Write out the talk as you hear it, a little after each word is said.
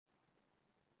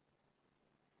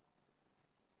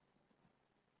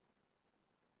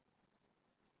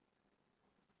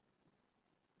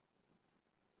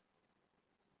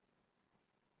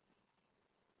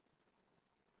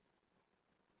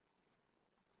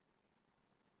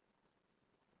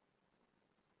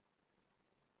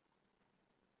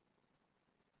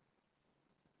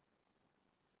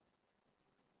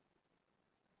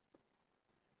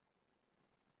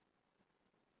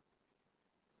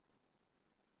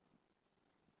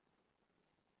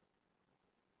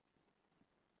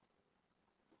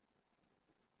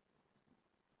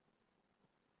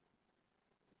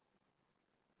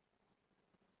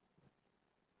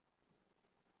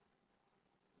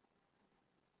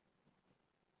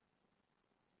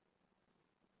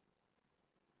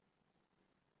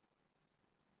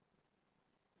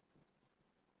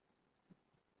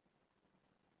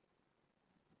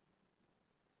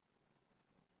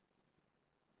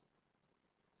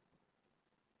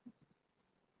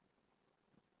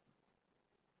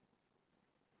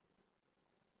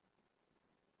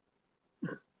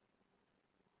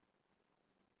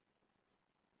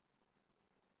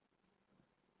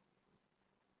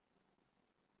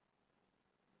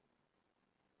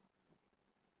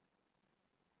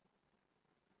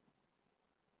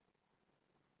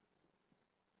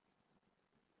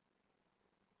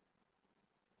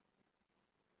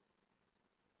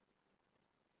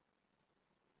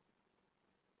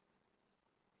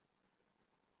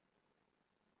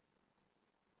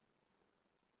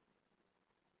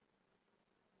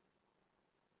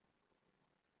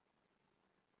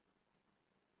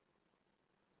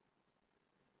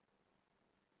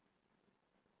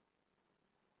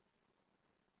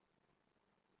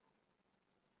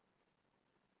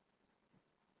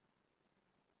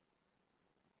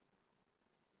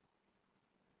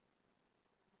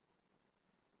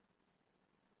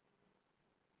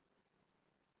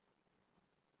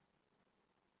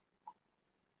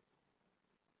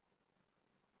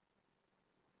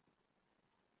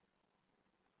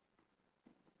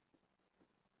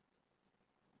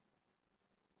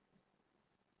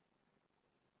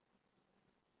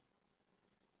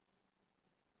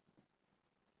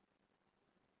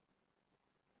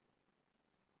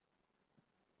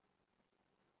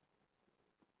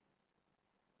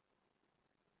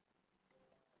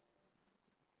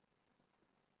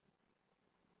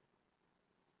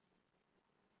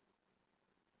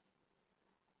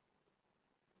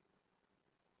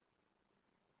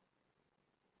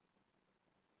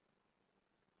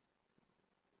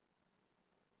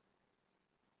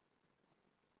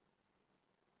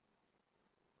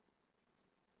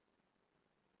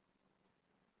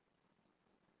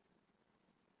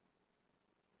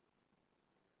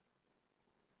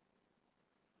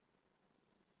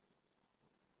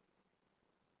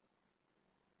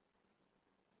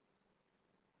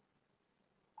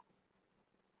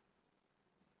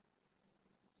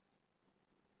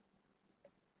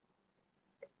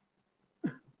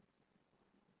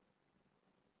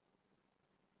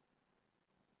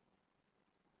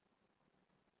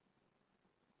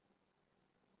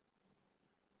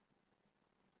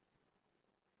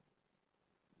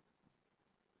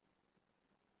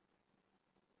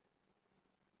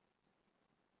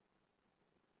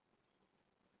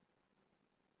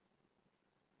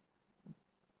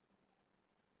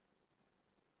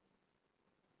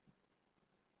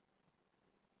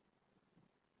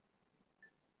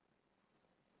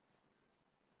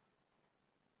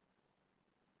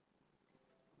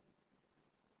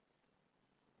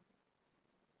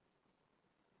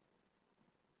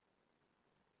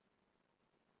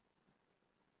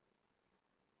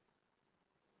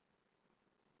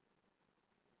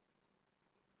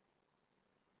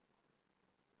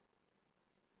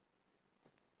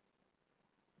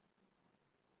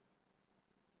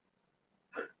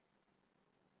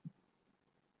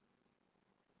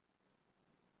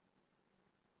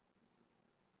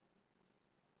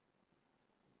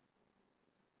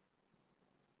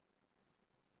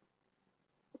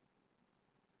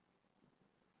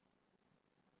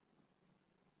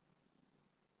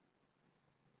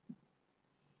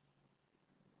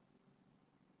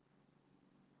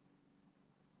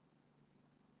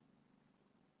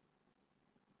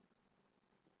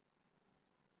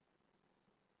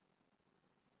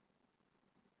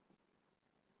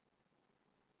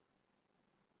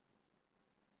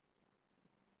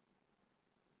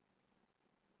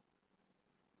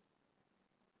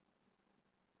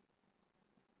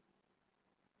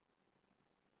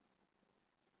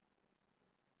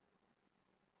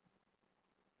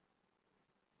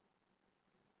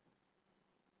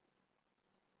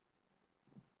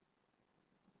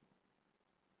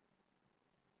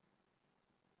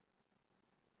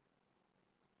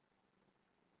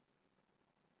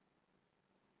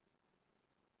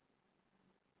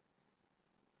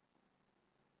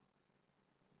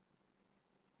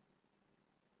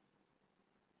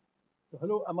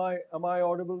Hello, am I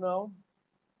audible now?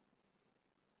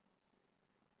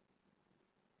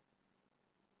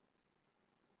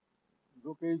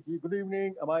 Okay, good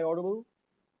evening. Am I audible?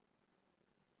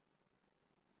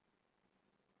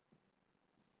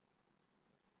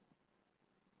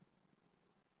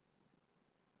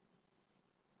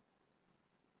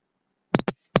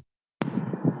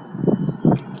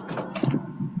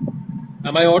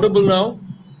 Am I audible now?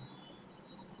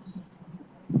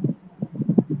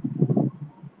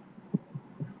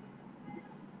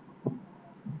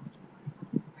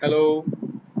 Hello.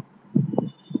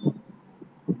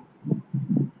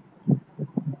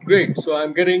 Great. So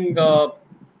I'm getting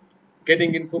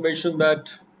information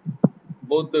that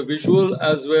both the visual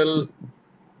as well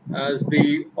as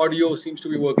the audio seems to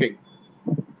be working.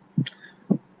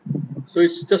 So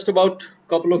it's just about a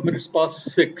couple of minutes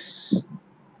past 6.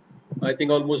 I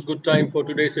think almost good time for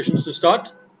today's sessions to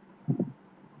start.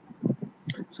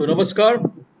 So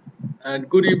namaskar and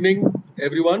good evening,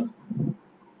 everyone.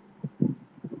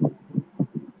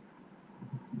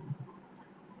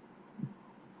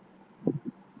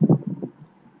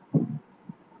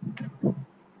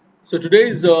 So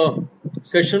today's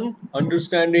session,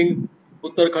 Understanding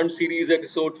Uttarakhand Series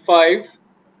Episode 5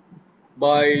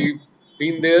 by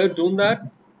being there, doing that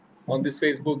on this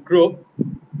Facebook group.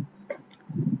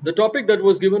 The topic that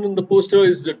was given in the poster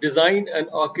is the design and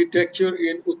architecture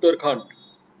in Uttarakhand.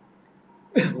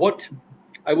 What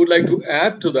I would like to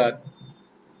add to that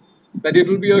it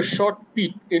will be a short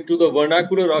peek into the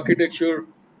vernacular architecture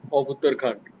of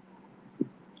Uttarakhand.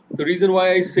 The reason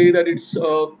why I say that it's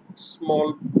a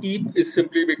small peep is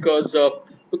simply because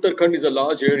Uttarakhand is a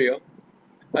large area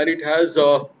and it has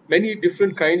many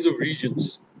different kinds of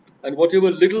regions. And whatever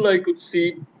little I could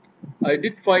see, I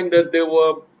did find that there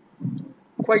were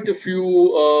quite a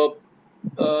few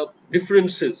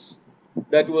differences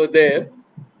that were there.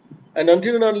 And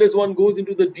until and unless one goes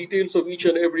into the details of each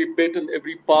and every bit and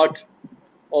every part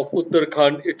of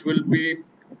Uttarakhand, it will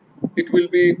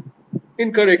be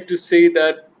incorrect to say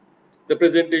that the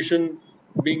presentation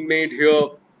being made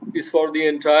here is for the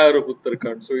entire of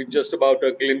Uttarakhand. So it's just about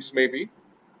a glimpse, maybe.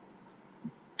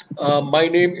 My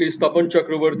name is Tapan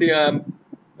Chakravarty. I'm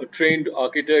a trained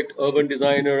architect, urban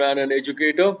designer, and an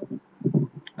educator.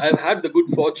 I've had the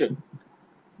good fortune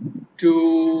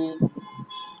to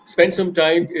spend some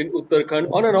time in Uttarakhand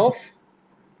on and off,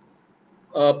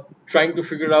 trying to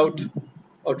figure out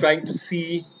or trying to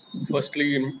see,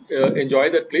 firstly, enjoy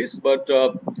that place, but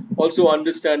also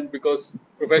understand, because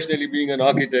professionally being an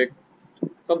architect,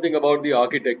 something about the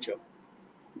architecture.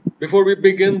 Before we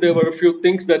begin, there were a few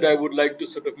things that I would like to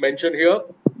sort of mention here.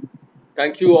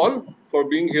 Thank you all for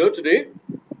being here today,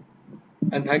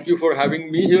 and thank you for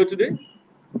having me here today.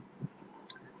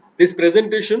 This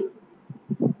presentation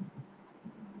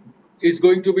is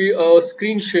going to be a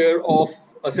screen share of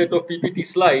a set of PPT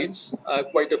slides,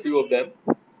 quite a few of them.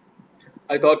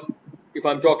 I thought if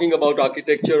I'm talking about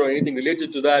architecture or anything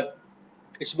related to that,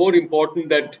 it's more important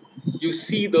that you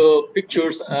see the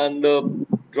pictures and the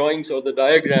drawings or the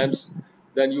diagrams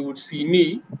than you would see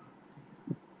me.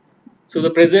 So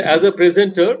as a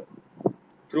presenter,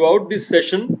 throughout this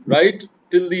session, right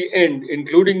till the end,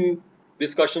 including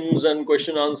discussions and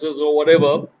question answers or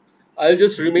whatever, I'll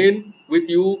just remain with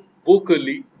you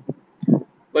vocally,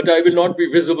 but I will not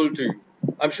be visible to you.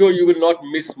 I'm sure you will not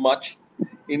miss much.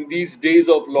 In these days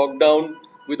of lockdown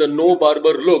with a no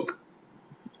barber look,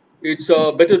 it's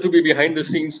better to be behind the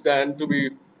scenes than to be,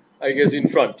 I guess, in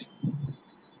front.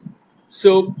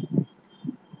 So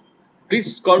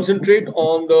please concentrate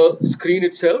on the screen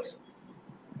itself,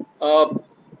 uh,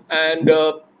 and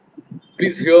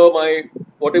please hear my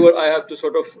whatever I have to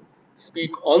sort of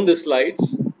speak on the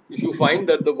slides. If you find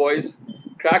that the voice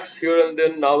cracks here and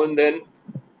then, now and then,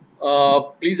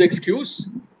 please excuse,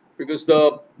 because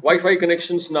the Wi-Fi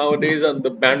connections nowadays and the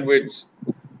bandwidths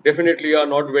definitely are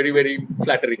not very, very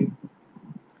flattering.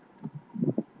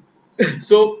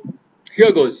 So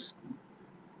here goes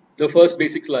the first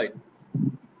basic slide.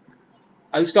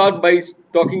 I'll start by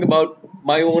talking about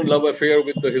my own love affair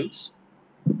with the hills.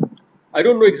 I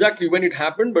don't know exactly when it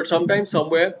happened, but sometime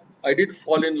somewhere I did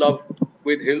fall in love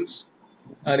with hills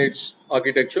and its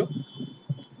architecture.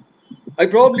 I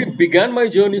probably began my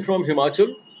journey from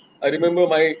Himachal. I remember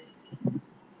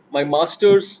my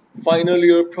master's final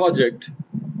year project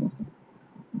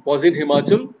was in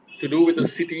Himachal to do with a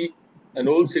city, an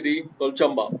old city called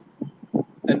Chamba.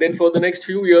 And then for the next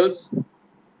few years,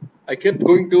 I kept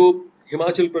going to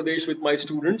Himachal Pradesh with my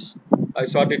students. I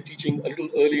started teaching a little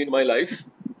early in my life.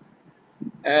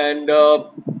 And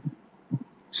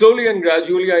slowly and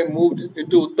gradually, I moved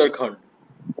into Uttarakhand,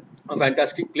 a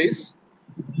fantastic place.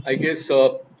 I guess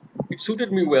It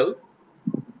suited me well.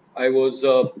 I was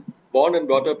born and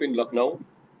brought up in Lucknow.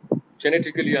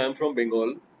 Genetically, I am from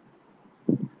Bengal.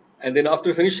 And then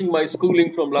after finishing my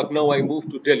schooling from Lucknow, I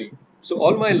moved to Delhi. So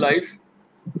all my life,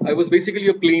 I was basically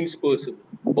a plains person,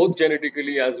 both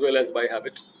genetically as well as by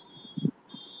habit.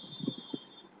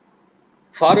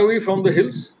 Far away from the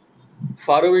hills,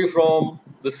 far away from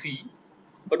the sea.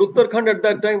 But Uttarakhand at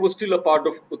that time was still a part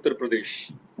of Uttar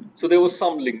Pradesh. So there was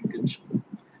some linkage.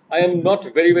 I am not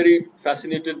very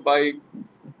fascinated by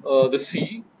the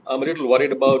sea. I'm a little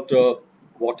worried about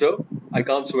water. I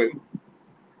can't swim.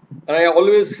 And I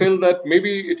always felt that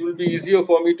maybe it will be easier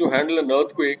for me to handle an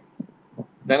earthquake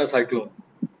than a cyclone.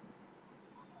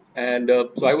 And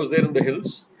so I was there in the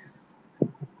hills.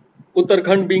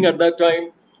 Uttarakhand being at that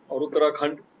time, or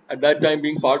Uttarakhand at that time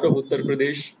being part of Uttar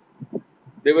Pradesh,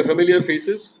 they were familiar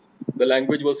faces. The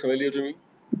language was familiar to me.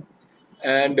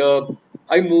 And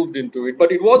I moved into it.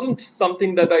 But it wasn't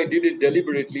something that I did it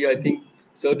deliberately. I think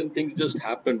certain things just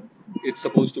happened. It's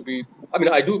supposed to be, I mean,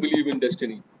 I do believe in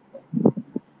destiny.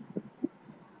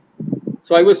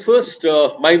 So I was first,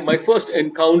 my first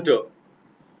encounter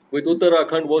with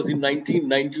Uttarakhand was in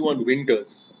 1991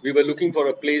 winters. We were looking for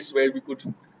a place where we could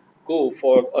go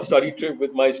for a study trip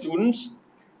with my students.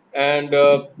 And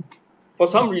for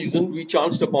some reason, we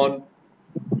chanced upon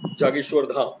Jageshwar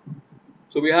Dham.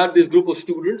 So we had this group of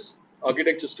students,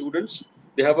 architecture students.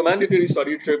 They have a mandatory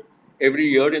study trip every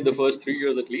year in the first 3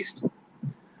 years at least.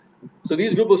 So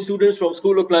these group of students from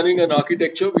School of Planning and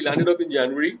Architecture, we landed up in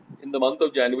January, in the month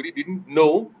of January, didn't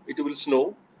know it will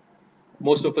snow.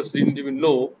 Most of us didn't even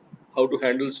know how to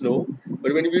handle snow.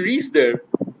 But when we reached there,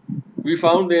 we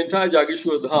found the entire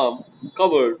Jageshwar Dham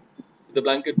covered with a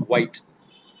blanket white.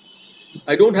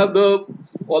 I don't have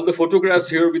all the photographs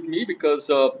here with me because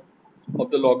of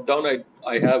the lockdown.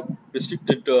 I have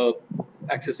restricted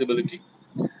accessibility.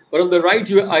 But on the right,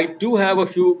 I do have a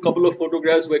couple of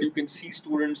photographs where you can see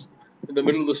students in the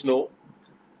middle of the snow.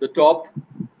 The top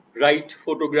right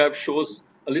photograph shows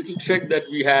a little trek that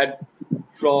we had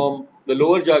from the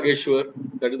lower Jageshwar,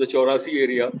 that is the Chaurasi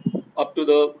area, up to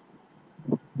the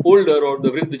older or the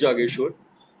Vriddh Jageshwar.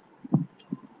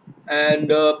 And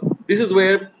this is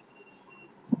where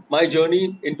my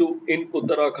journey in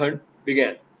Uttarakhand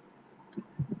began.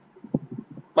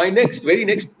 My very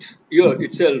next year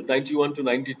itself, 91 to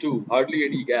 92, hardly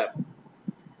any gap.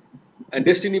 And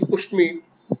destiny pushed me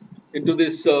into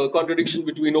this contradiction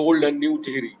between old and new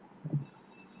theory.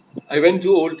 I went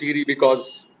to old theory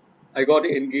because I got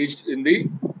engaged in the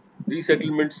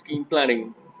resettlement scheme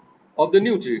planning of the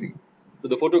new theory. So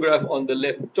the photograph on the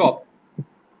left top, you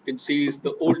can see is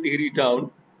the old theory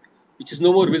town, which is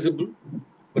no more visible,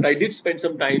 but I did spend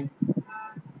some time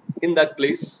in that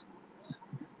place.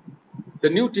 The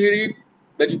new theory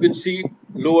that you can see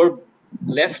lower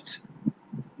left,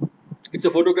 it's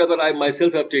a photograph that I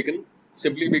myself have taken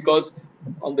simply because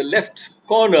on the left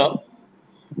corner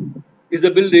is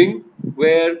a building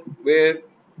where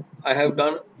I have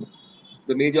done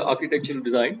the major architectural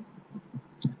design.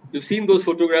 You've seen those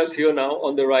photographs here now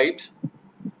on the right.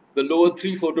 The lower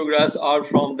three photographs are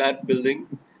from that building.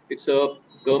 It's a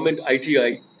government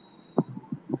ITI.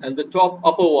 And the top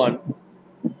upper one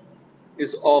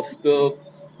is of the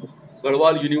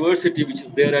Garhwal University, which is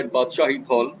there at Badshahid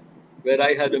Hall, where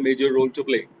I had a major role to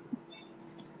play.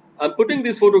 I'm putting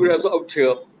these photographs out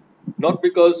here not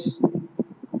because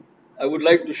I would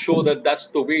like to show that that's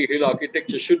the way hill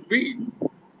architecture should be.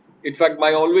 In fact,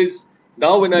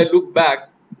 now when I look back,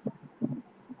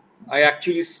 I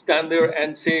actually stand there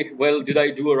and say, well, did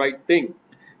I do a right thing?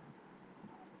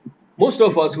 Most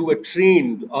of us who were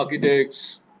trained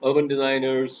architects, urban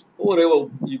designers, whatever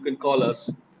you can call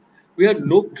us, we had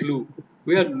no clue.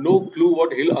 We had no clue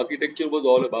what hill architecture was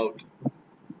all about.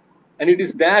 And it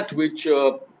is that which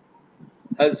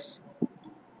has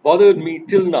bothered me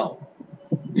till now.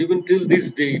 Even till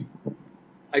this day,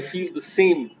 I feel the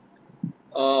same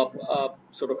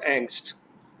sort of angst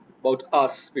about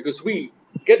us because we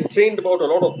get trained about a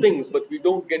lot of things, but we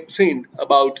don't get trained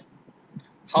about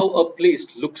how a place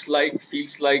looks like,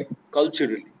 feels like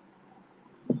culturally.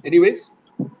 Anyways,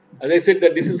 as I said,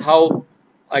 that this is how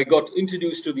I got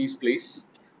introduced to these places.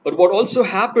 But what also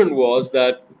happened was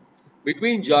that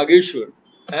between Jageshwar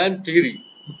and Tiri,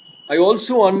 I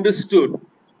also understood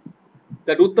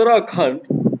that Uttarakhand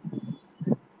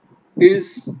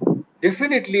is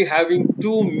definitely having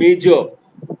two major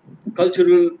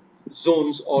cultural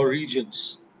zones or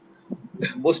regions.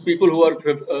 Most people who are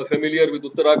familiar with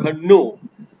Uttarakhand know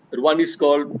that one is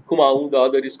called Kumaon, the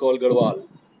other is called Garhwal.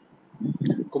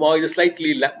 Kumaon is a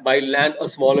slightly, by land, a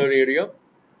smaller area,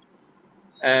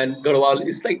 and Garhwal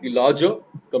is slightly larger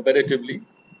comparatively.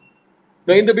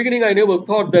 Now, in the beginning, I never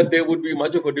thought that there would be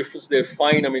much of a difference. They're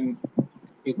fine. I mean,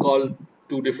 you call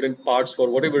two different parts for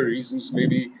whatever reasons,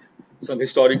 maybe some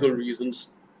historical reasons.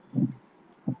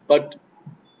 But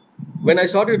when I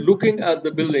started looking at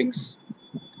the buildings,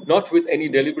 not with any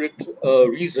deliberate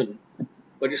reason,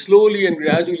 but it slowly and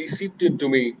gradually seeped into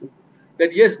me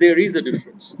that yes, there is a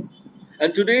difference.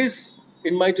 And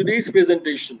in my today's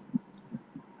presentation,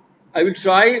 I will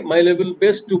try my level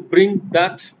best to bring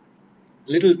that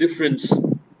little difference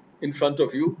in front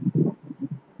of you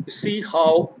to see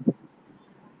how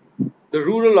the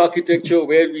rural architecture,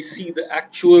 where we see the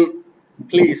actual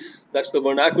place, that's the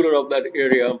vernacular of that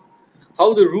area,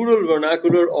 how the rural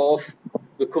vernacular of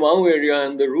the Kumaon area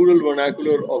and the rural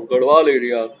vernacular of Garhwal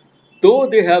area, though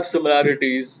they have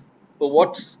similarities, but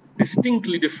what's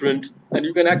distinctly different, and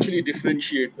you can actually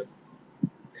differentiate them.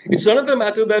 It's another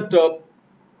matter that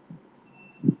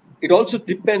it also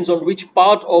depends on which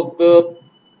part of the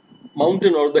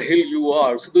mountain or the hill you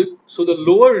are. So the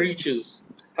lower reaches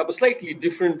have a slightly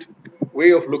different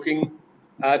way of looking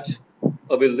at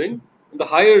a building. In the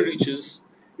higher reaches,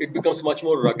 it becomes much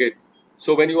more rugged.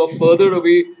 So when you are further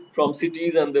away from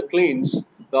cities and the plains,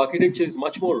 the architecture is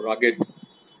much more rugged.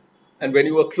 And when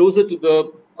you are closer to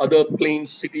the other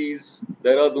plains cities,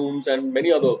 Dehradoons and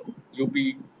many other UP,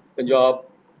 Punjab,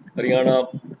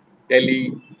 Haryana,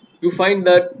 Delhi, you find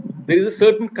that there is a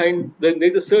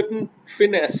certain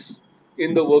finesse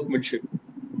in the workmanship.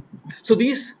 So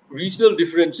these regional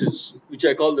differences, which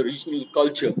I call the regional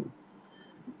culture,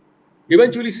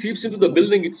 eventually seeps into the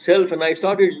building itself, and I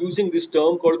started using this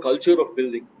term called culture of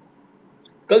building.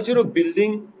 Culture of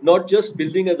building, not just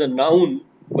building as a noun,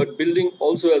 but building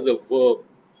also as a verb.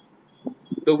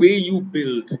 The way you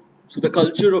build, so the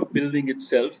culture of building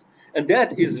itself, and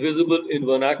that is visible in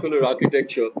vernacular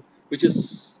architecture, which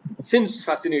has since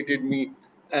fascinated me,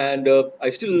 and I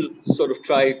still sort of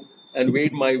try and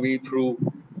wade my way through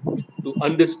to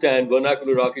understand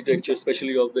vernacular architecture,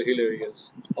 especially of the hill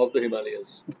areas of the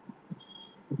Himalayas.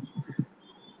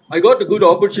 I got a good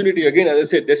opportunity, again, as I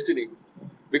said, destiny,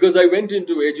 because I went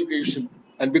into education,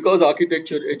 and because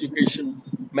architecture education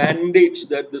mandates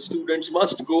that the students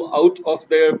must go out of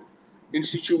their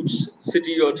institute's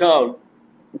city or town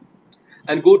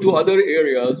and go to other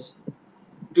areas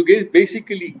to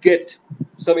basically get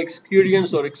some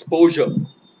experience or exposure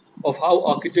of how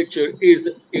architecture is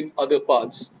in other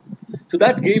parts. So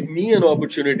that gave me an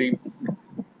opportunity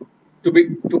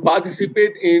to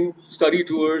participate in study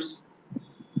tours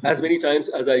as many times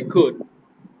as I could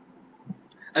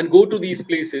and go to these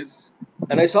places.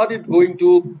 And I started going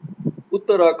to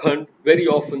Uttarakhand very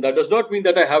often. That does not mean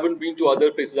that I haven't been to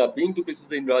other places. I've been to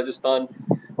places in Rajasthan,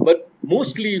 but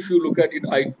mostly, if you look at it,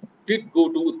 I did go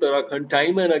to Uttarakhand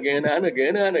time and again and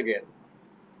again and again.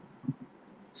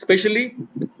 Especially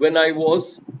when I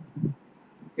was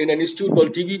in an institute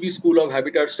called TVB School of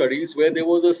Habitat Studies, where there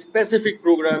was a specific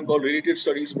program called Related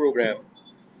Studies Program,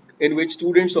 in which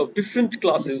students of different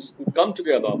classes would come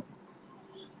together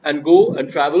and go and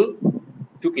travel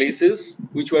to places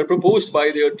which were proposed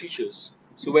by their teachers.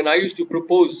 So when I used to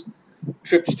propose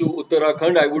trips to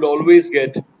Uttarakhand, I would always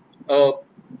get a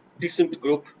decent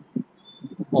group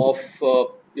of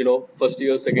first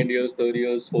years, second years, third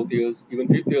years, fourth years, even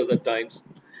fifth years at times,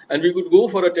 and we could go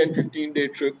for a 10-15 day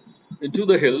trip into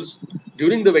the hills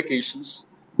during the vacations,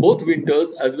 both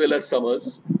winters as well as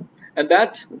summers, and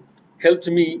that helped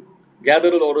me gather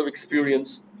a lot of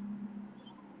experience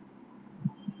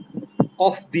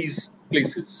of these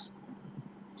places.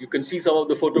 You can see some of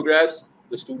the photographs.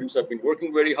 The students have been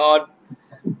working very hard.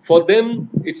 For them,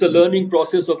 it's a learning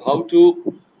process of how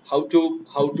to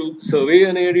survey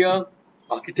an area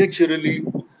architecturally,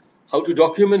 how to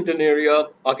document an area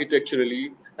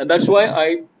architecturally, and that's why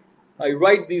I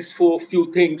write these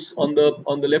few things on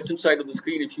the left hand side of the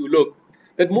screen. If you look,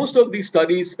 that most of these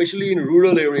studies, especially in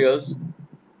rural areas,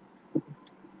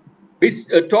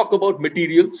 talk about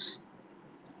materials.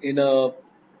 In a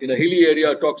hilly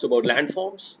area, it talks about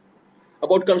landforms,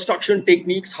 about construction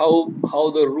techniques, how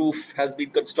the roof has been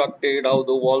constructed, how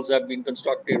the walls have been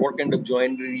constructed, what kind of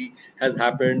joinery has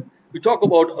happened. We talk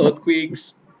about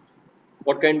earthquakes,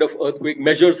 what kind of earthquake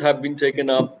measures have been taken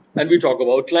up, and we talk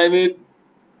about climate,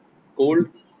 cold,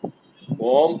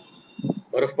 warm,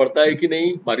 बर्फ पड़ता है कि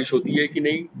नहीं, बारिश होती है कि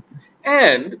नहीं,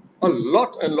 and a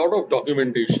lot of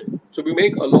documentation. So we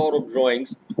make a lot of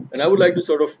drawings, and I would like to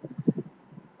sort of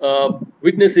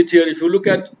witness it here. If you look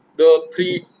at the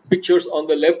three pictures on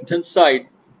the left hand side,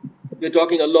 we're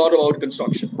talking a lot about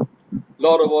construction,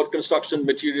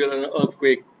 material, and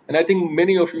earthquake. And I think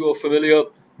many of you are familiar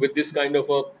with this kind of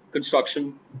a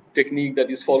construction technique that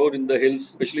is followed in the hills,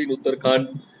 especially in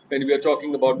Uttarakhand, when we are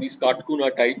talking about these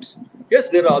Katkuna types. Yes,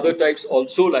 there are other types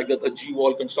also, like the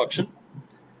G-wall construction.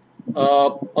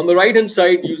 On the right hand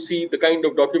side, you see the kind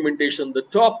of documentation. The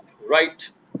top right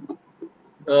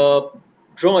uh,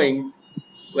 drawing,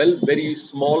 well, very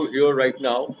small here right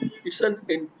now. It's an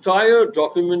entire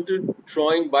documented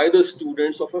drawing by the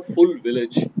students of a full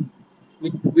village,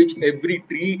 which every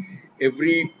tree,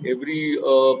 every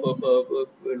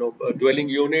dwelling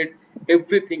unit,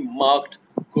 everything marked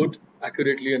good,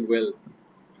 accurately, and well.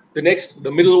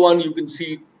 The middle one, you can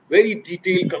see very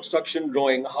detailed construction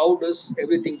drawing. How does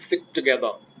everything fit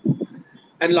together?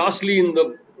 And lastly, in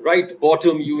the right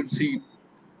bottom, you will see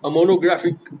a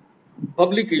monographic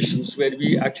publications where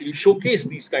we actually showcase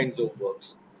these kinds of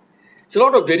works. It's a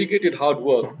lot of dedicated hard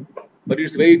work, but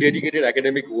it's very dedicated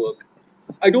academic work.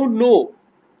 I don't know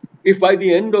if by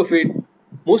the end of it,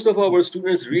 most of our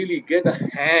students really get a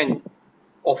hang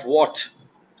of what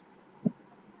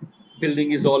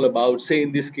building is all about, say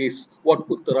in this case, what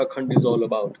Uttarakhand is all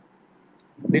about.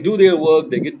 They do their work,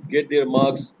 they get their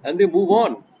marks, and they move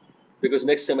on because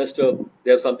next semester they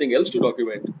have something else to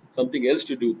document, something else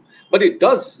to do. But it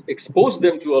does expose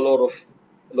them to a lot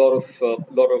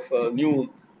of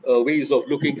new ways of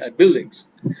looking at buildings.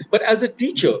 But as a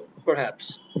teacher,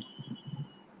 perhaps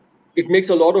it makes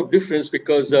a lot of difference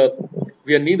because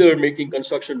we are neither making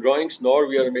construction drawings nor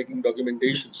we are making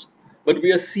documentations, but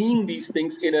we are seeing these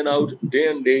things in and out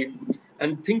day and day,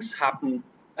 and things happen,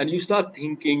 and you start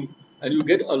thinking, and you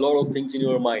get a lot of things in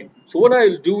your mind. So what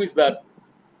I'll do is that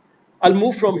I'll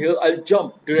move from here. I'll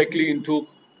jump directly into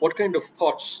what kind of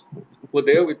thoughts were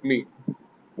there with me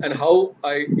and how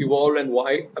I evolved and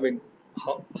why. I mean,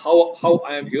 how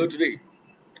I am here today.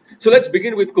 So let's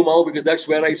begin with Kumaon because that's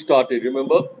where I started.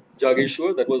 Remember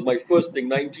Jageshwar? That was my first thing,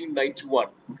 1991.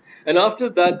 And after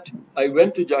that, I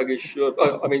went to Jageshwar.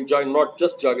 Not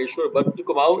just Jageshwar, but to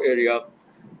Kumaon area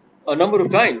a number of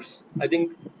times. I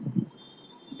think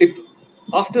it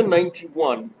after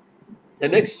 91, the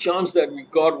next chance that we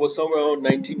got was somewhere around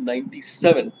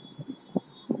 1997,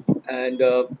 and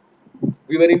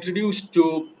we were introduced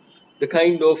to the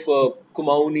kind of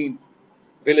Kumaoni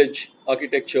village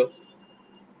architecture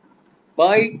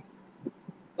by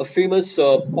a famous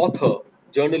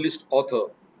journalist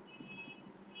author,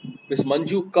 Miss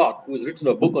Manju Kak, who has written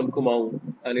a book on Kumaon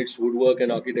and its woodwork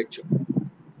and architecture.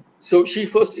 So she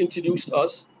first introduced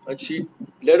us and she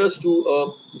led us to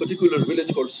a particular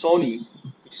village called Sauni,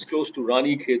 which is close to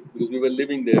Rani Khet because we were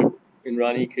living there in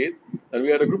Rani Khet. And we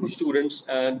had a group of students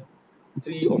and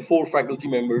 3 or 4 faculty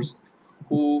members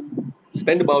who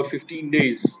spent about 15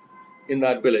 days in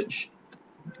that village.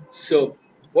 So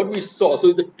what we saw,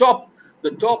 so the top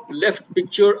left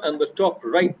picture and the top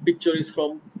right picture is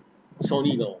from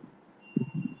Sauni now.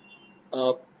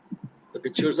 The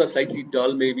pictures are slightly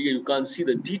dull, maybe you can't see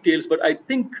the details, but I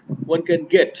think one can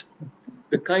get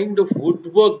the kind of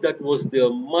woodwork that was there,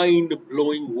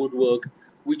 mind-blowing woodwork,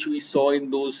 which we saw in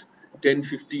those 10,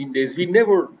 15 days. We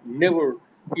never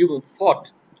even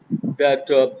thought that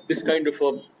this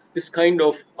kind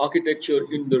of architecture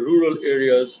in the rural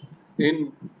areas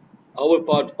in our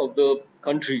part of the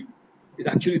country is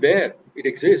actually there. It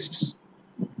exists.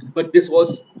 But this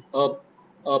was a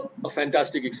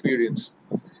fantastic experience.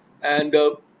 And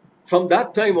from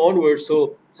that time onwards,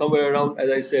 so somewhere around,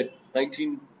 as I said,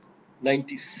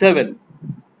 1997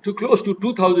 to close to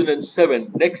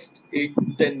 2007, next 8,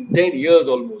 10 years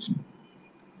almost,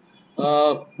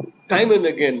 uh, time and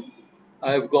again,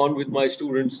 I have gone with my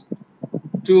students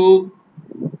to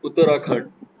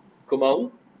Uttarakhand,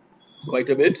 Kumaon, quite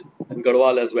a bit, and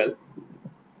Garhwal as well,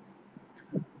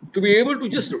 to be able to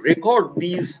just record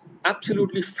these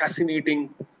absolutely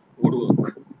fascinating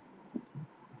woodwork.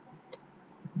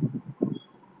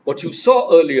 What you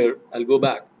saw earlier, I'll go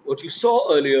back. What you saw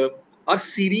earlier are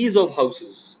series of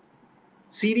houses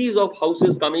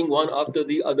coming one after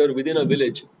the other within a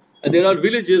village. And there are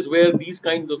villages where these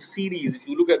kinds of series, if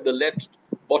you look at the left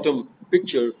bottom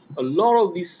picture, a lot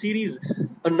of these series,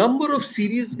 a number of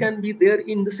series can be there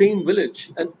in the same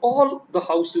village. And all the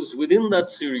houses within that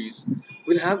series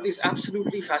will have this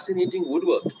absolutely fascinating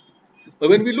woodwork. But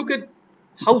when we look at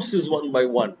houses one by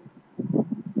one,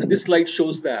 and this slide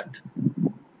shows that,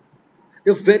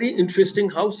 they're very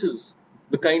interesting houses.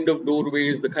 The kind of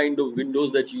doorways, the kind of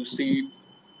windows that you see,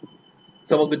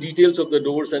 some of the details of the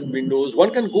doors and windows.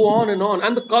 One can go on and on.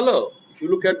 And the color, if you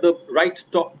look at the right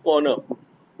top corner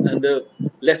and the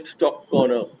left top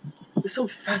corner, there's some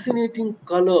fascinating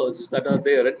colors that are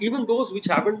there. And even those which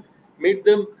haven't made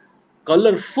them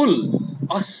colorful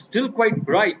are still quite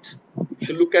bright. If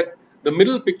you look at the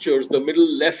middle pictures, the middle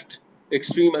left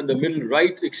extreme and the middle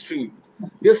right extreme,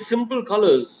 they're simple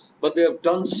colors, but they have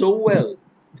done so well.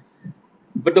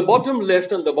 But the bottom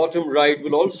left and the bottom right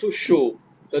will also show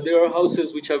that there are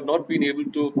houses which have not been able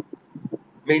to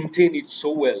maintain it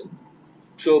so well.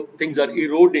 So things are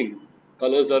eroding,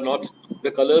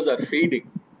 the colors are fading.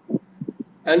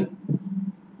 And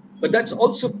but that's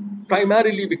also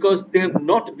primarily because they have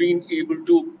not been able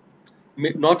to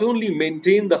not only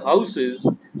maintain the houses,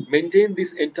 maintain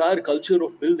this entire culture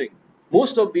of building.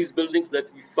 Most of these buildings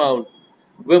that we found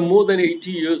were more than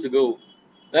 80 years ago.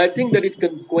 And I think that it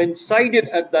coincided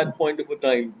at that point of a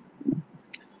time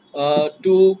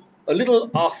to a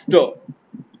little after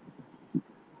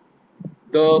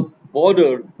the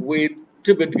border with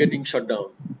Tibet getting shut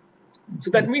down. So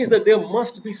that means that there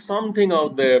must be something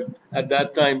out there at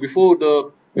that time before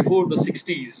the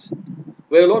 60s,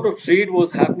 where a lot of trade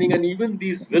was happening, and even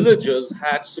these villagers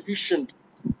had sufficient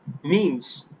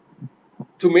means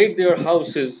to make their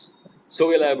houses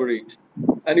so elaborate.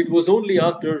 And it was only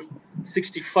after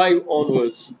 65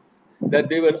 onwards that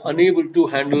they were unable to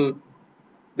handle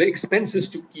the expenses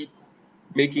to keep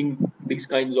making these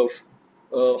kinds of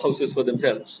houses for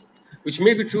themselves, which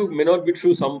may be true, may not be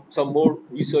true. Some more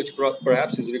research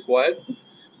perhaps is required,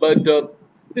 but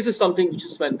this is something which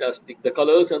is fantastic. The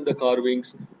colors and the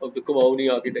carvings of the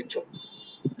Kumaoni architecture.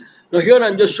 Now here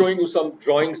I'm just showing you some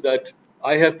drawings that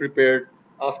I have prepared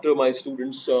after my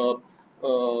students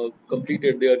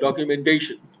completed their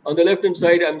documentation. On the left hand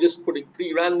side, I'm just putting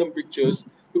three random pictures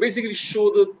to basically show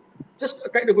the just a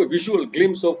kind of a visual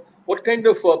glimpse of what kind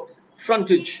of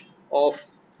frontage of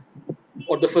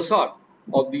or the facade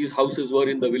of these houses were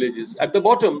in the villages. At the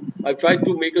bottom, I've tried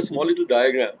to make a small little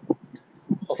diagram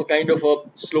of a kind of a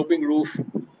sloping roof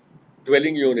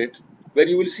dwelling unit where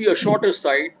you will see a shorter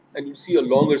side and you see a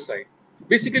longer side.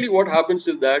 Basically, what happens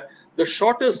is that the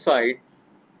shorter side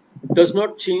does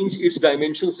not change its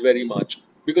dimensions very much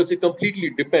because it completely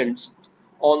depends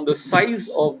on the size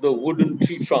of the wooden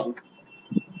tree trunk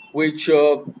which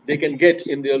they can get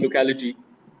in their locality,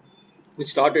 which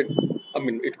started. I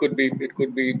mean, it could be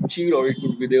Chil or it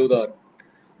could be Deodar,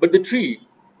 but the tree,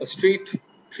 a straight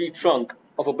tree trunk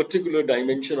of a particular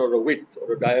dimension or a width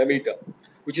or a diameter,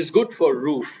 which is good for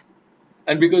roof,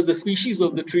 and because the species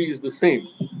of the tree is the same,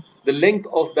 the length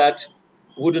of that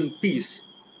wooden piece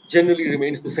generally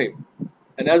remains the same.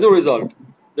 And as a result,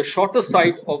 the shorter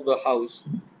side of the house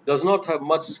does not have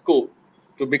much scope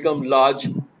to become large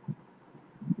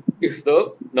if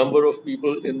the number of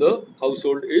people in the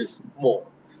household is more.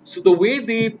 So the way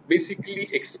they basically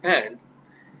expand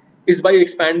is by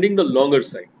expanding the longer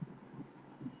side.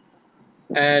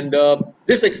 And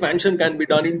this expansion can be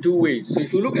done in two ways. So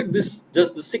if you look at this,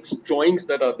 just the 6 drawings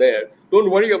that are there,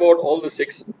 don't worry about all the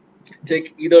 6.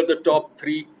 Take either the top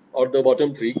 3 or the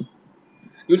bottom 3.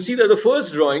 You'll see that the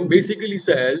first drawing basically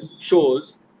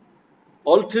shows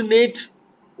alternate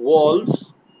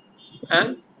walls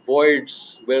and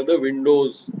voids where the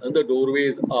windows and the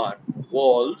doorways are.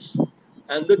 Walls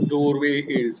and the doorway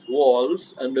is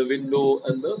walls and the window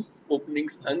and the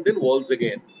openings and then walls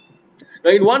again.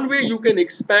 Now, in one way, you can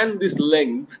expand this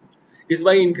length is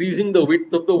by increasing the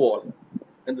width of the wall.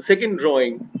 And the second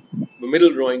drawing, the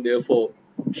middle drawing, therefore,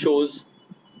 shows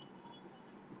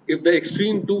if the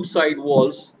extreme 2 side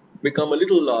walls become a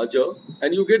little larger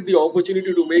and you get the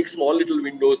opportunity to make small little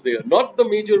windows there. Not the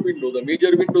major window. The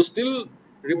major window still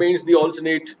remains the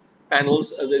alternate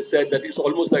panels, as I said, that it's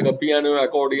almost like a piano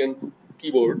accordion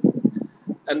keyboard.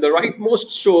 And the rightmost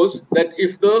shows that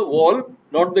if the wall,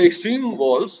 not the extreme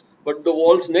walls, but the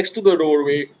walls next to the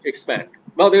doorway expand.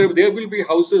 Now there will be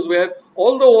houses where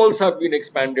all the walls have been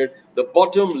expanded. The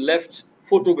bottom left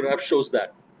photograph shows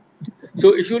that.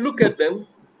 So if you look at them,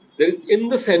 there is in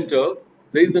the center,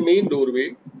 there is the main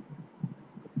doorway.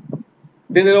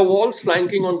 Then there are walls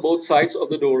flanking on both sides of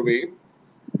the doorway.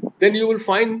 Then you will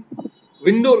find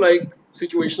window-like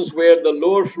situations where the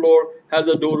lower floor has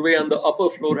a doorway and the upper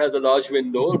floor has a large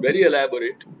window, very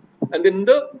elaborate. And then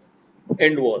the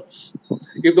end walls.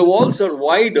 If the walls are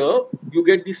wider, you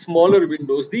get these smaller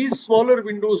windows. These smaller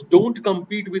windows don't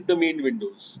compete with the main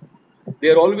windows. They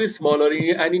are always smaller,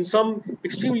 and in some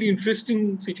extremely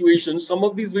interesting situations, some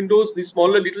of these windows, these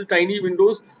smaller little tiny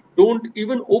windows, don't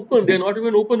even open. They're not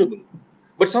even openable.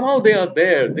 But somehow they are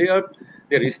there.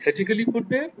 They're aesthetically put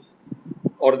there,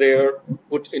 or they're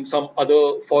put in some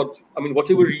other for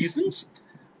whatever reasons.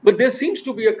 But there seems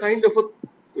to be a kind of a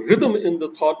rhythm in the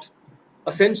thought,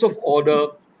 a sense of order,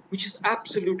 which is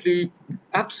absolutely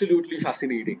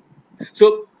fascinating.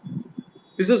 So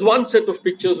this is one set of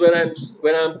pictures where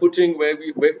I'm putting where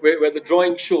the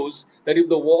drawing shows that if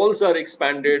the walls are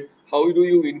expanded, how do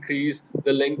you increase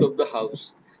the length of the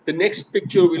house? The next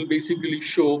picture will basically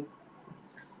show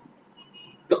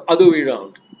the other way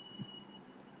around.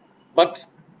 But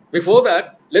Before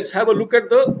that, let's have a look at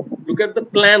the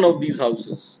plan of these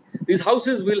houses. These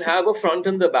houses will have a front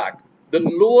and the back. The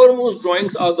lowermost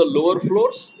drawings are the lower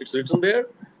floors, it's written there,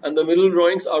 and the middle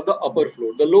drawings are the upper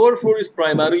floor. The lower floor is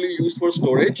primarily used for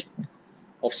storage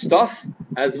of stuff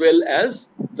as well as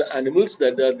the animals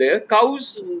that are there,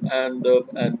 cows and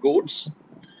goats.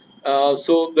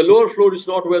 So the lower floor is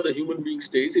not where the human being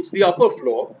stays, it's the upper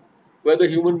floor where the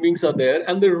human beings are there,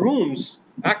 and the rooms,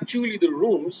 actually the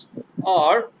rooms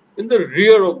are in the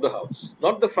rear of the house,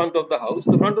 not the front of the house.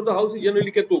 The front of the house is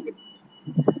generally kept open.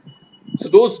 So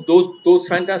those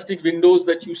fantastic windows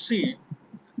that you see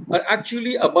are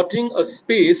actually abutting a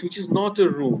space which is not a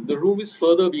room. The room is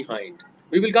further behind.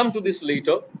 We will come to this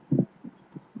later.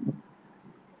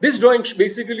 This drawing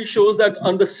basically shows that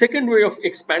on the second way of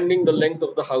expanding the length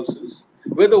of the houses,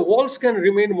 where the walls can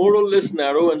remain more or less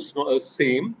narrow and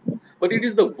same, but it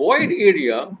is the void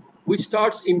area which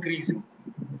starts increasing.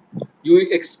 You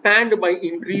expand by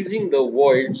increasing the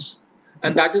voids,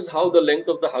 and that is how the length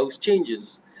of the house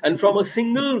changes. And from a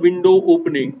single window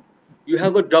opening, you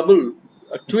have a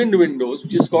twin windows,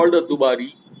 which is called a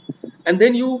dubari, and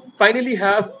then you finally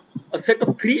have a set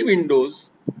of three windows,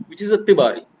 which is a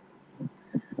tibari.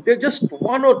 There are just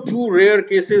one or two rare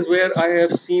cases where I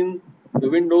have seen the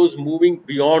windows moving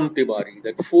beyond Tibari,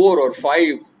 like 4 or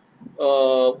 5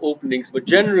 openings, but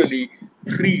generally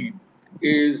 3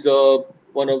 is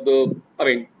one of the, I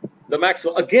mean, the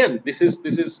maximum. Again, this is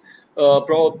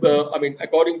I mean,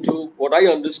 according to what I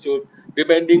understood,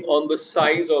 depending on the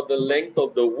size or the length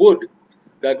of the wood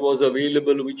that was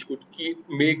available, which could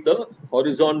make the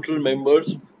horizontal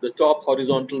members, the top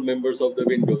horizontal members of the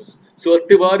windows. So a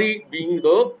tiwari being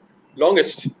the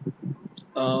longest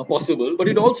possible, but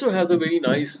it also has a very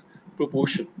nice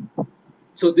proportion.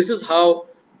 So this is how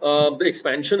the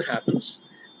expansion happens.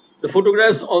 The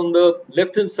photographs on the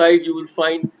left hand side, you will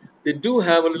find they do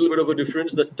have a little bit of a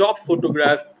difference. The top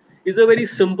photograph is a very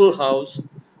simple house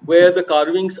where the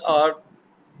carvings are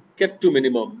kept to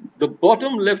minimum. The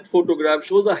bottom left photograph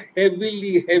shows a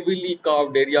heavily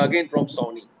carved area, again from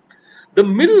Sawney. The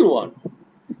middle one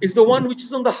is the one which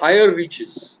is on the higher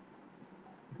reaches,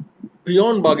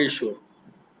 beyond Bageshwar.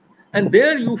 And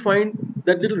there you find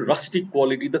that little rustic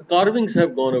quality. The carvings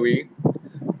have gone away,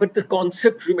 but the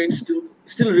concept remains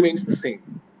still remains the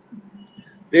same.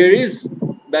 There is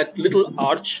that little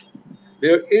arch,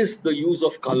 there is the use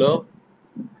of color,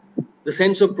 the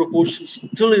sense of proportion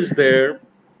still is there.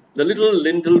 The little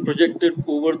lintel projected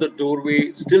over the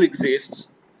doorway still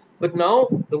exists, but now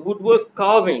the woodwork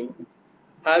carving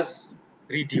has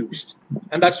reduced.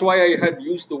 And that's why I had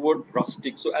used the word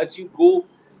rustic. So as you go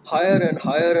higher and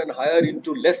higher and higher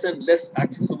into less and less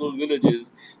accessible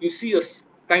villages, you see a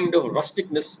kind of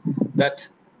rusticness that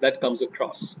comes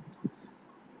across.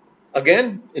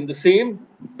 Again, in the same,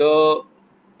 the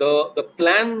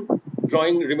plan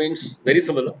drawing remains very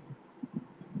similar,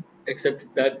 except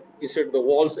that instead of the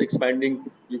walls expanding,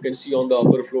 you can see on the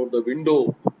upper floor the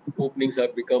window openings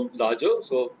have become larger,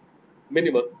 so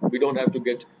minimal. We don't have to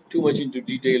get too much into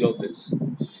detail of this.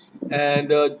 And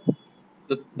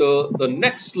the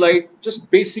next slide just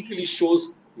basically shows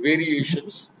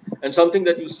variations, and something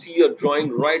that you see a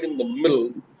drawing right in the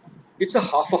middle. It's a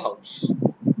half a house.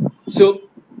 So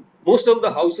most of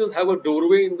the houses have a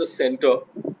doorway in the center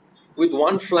with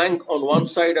one flank on one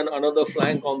side and another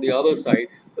flank on the other side.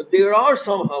 But there are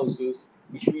some houses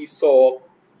which we saw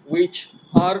which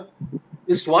are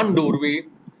just one doorway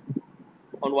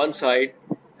on one side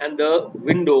and the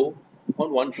window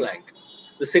on one flank.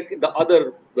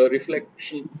 The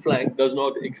reflection flank does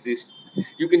not exist.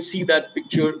 You can see that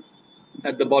picture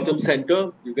at the bottom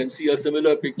center. You can see a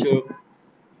similar picture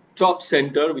top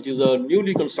center, which is a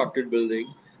newly constructed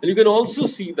building. And you can also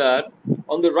see that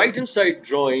on the right hand side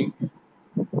drawing,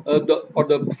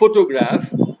 the photograph,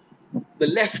 the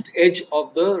left edge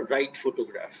of the right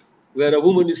photograph, where a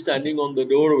woman is standing on the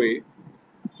doorway,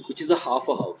 which is a half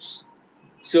a house.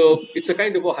 So it's a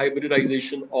kind of a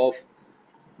hybridization of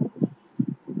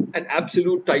an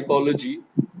absolute typology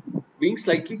being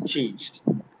slightly changed.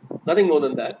 Nothing more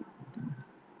than that.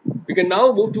 We can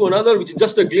now move to another, which is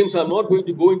just a glimpse. I'm not going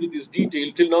to go into this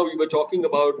detail. Till now, we were talking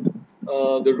about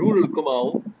the rural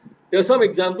Kumaon. There are some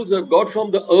examples I've got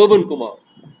from the urban Kumaon,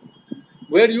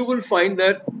 where you will find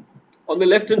that on the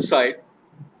left-hand side,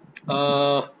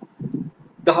 the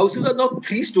houses are now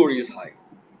 3 stories high.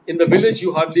 In the village,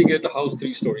 you hardly get a house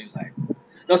 3 stories high.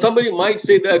 Now, somebody might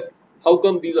say that, how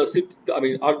come these are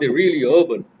are they really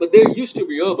urban? But they used to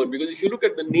be urban, because if you look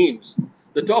at the names,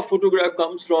 the top photograph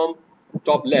comes from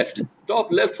top left.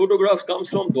 Top left photograph comes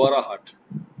from Dwara Hut.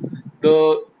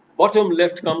 The bottom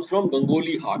left comes from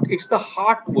Gangoli Hut. It's the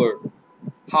heart word,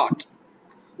 heart.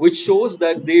 which shows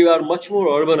that they are much more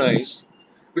urbanized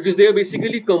because they are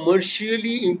basically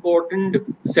commercially important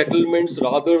settlements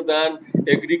rather than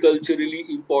agriculturally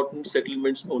important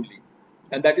settlements only.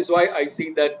 And that is why I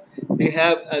see that they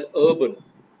have an urban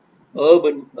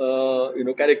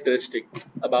characteristic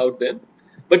about them.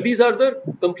 But these are the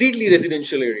completely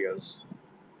residential areas.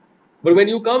 But when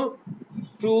you come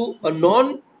to a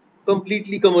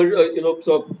non-completely sort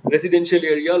of residential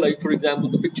area, like for example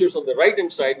the pictures on the right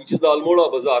hand side, which is the Almora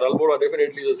Bazaar. Almora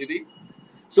definitely is a city.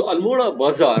 So Almora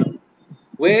Bazaar,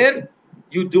 where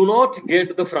you do not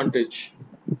get the frontage.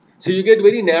 So you get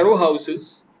very narrow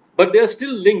houses, but they are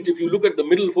still linked. If you look at the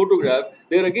middle photograph,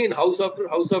 there again house after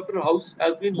house after house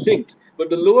has been linked. But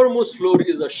the lowermost floor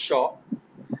is a shop,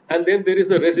 and then there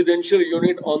is a residential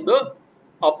unit on the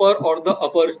upper or the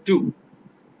upper two.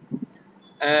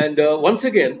 And once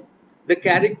again, the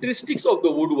characteristics of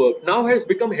the woodwork now has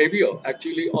become heavier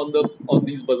actually on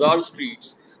these bazaar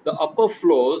streets. The upper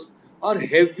floors are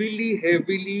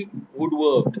heavily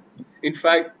woodworked. In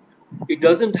fact, it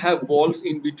doesn't have walls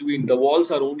in between. The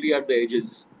walls are only at the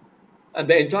edges, and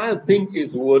the entire thing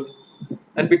is wood.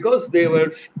 And because they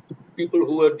were people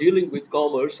who were dealing with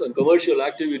commerce and commercial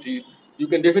activity, you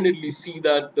can definitely see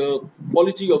that the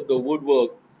quality of the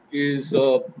woodwork is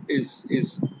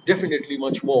definitely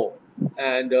much more.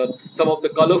 And some of the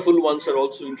colorful ones are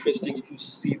also interesting. If you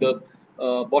see the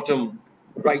bottom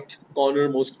right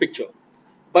cornermost picture,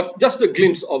 but just a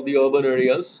glimpse of the urban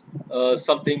areas,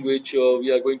 something which we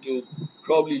are going to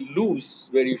probably lose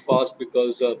very fast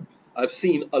because I've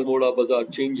seen Almora Bazaar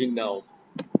changing now.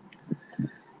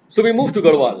 So we move to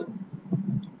Garhwal.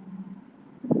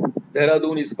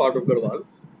 Dehradun is part of Garhwal.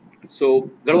 So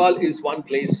Garhwal is one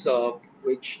place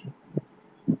which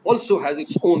also has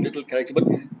its own little character. But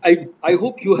I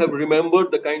hope you have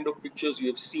remembered the kind of pictures you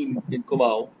have seen in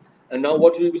Kumaon. And now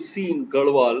what we will see in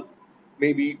Garhwal,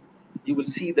 maybe you will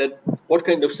see that what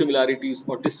kind of similarities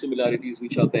or dissimilarities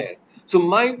which are there. So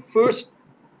my first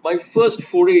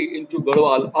foray into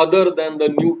Garhwal, other than the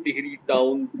new Tihri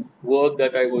town work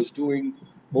that I was doing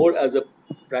more as a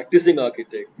practicing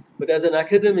architect, but as an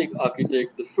academic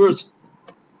architect, the first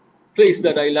place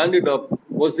that I landed up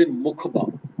was in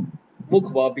Mukhba.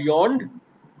 Mukhba beyond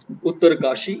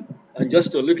Uttarkashi and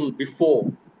just a little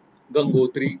before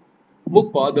Gangotri.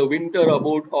 Mukhba, the winter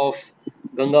abode of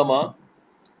Gangama.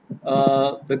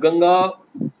 The Ganga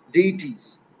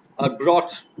deities are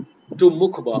brought to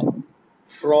Mukhba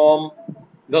from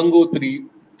Gangotri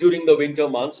during the winter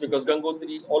months because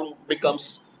Gangotri all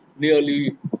becomes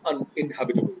nearly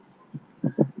uninhabitable.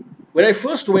 When I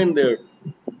first went there,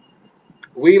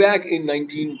 way back in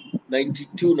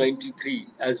 1992-93,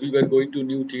 as we were going to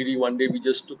New Tiri, one day we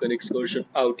just took an excursion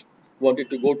out, wanted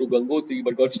to go to Gangotri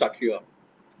but got stuck here.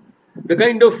 The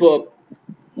kind of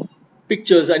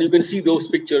pictures, and you can see those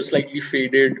pictures slightly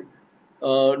faded,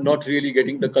 not really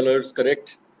getting the colors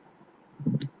correct.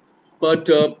 But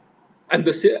and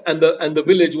the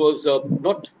village was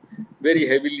not very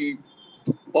heavily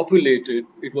populated.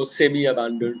 It was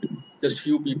semi-abandoned. Just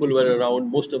few people were around.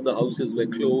 Most of the houses were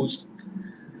closed.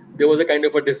 There was a kind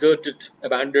of a deserted,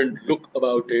 abandoned look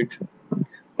about it.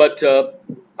 But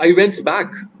I went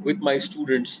back with my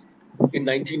students in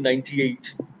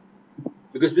 1998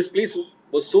 because this place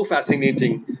was so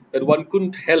fascinating that one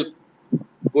couldn't help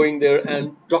going there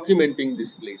and documenting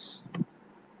this place.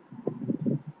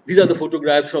 These are the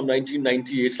photographs from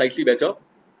 1998, slightly better,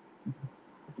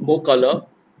 more color.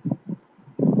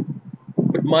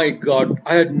 But my God,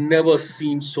 I had never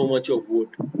seen so much of wood,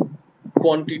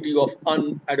 quantity of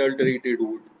unadulterated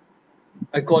wood.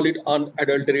 I call it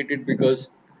unadulterated because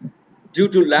due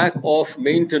to lack of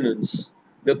maintenance,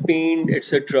 the paint,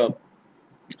 etc.,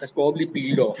 has probably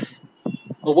peeled off.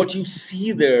 But what you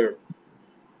see there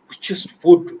is just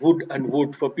wood, wood, and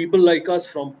wood. For people like us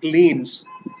from plains,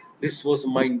 this was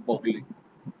mind-boggling.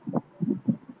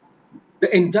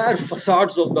 The entire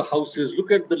facades of the houses,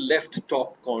 look at the left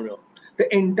top corner.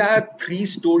 The entire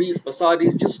three-story facade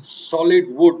is just solid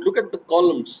wood. Look at the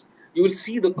columns. You will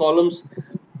see the columns.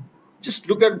 Just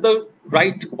look at the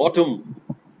right bottom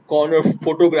corner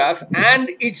photograph and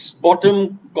its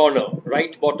bottom corner,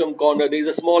 right bottom corner. There is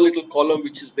a small little column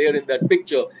which is there in that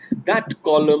picture. That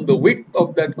column, the width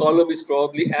of that column is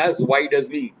probably as wide as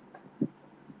me.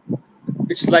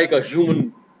 It's like a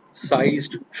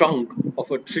human-sized trunk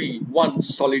of a tree, one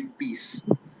solid piece.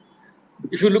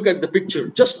 If you look at the picture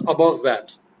just above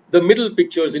that, the middle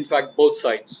pictures, in fact, both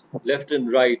sides, left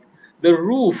and right, the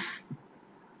roof,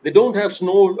 they don't have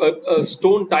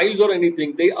stone tiles or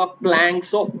anything. They are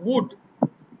planks of wood.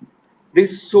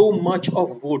 There's so much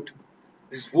of wood.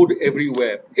 There's wood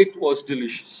everywhere. It was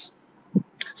delicious.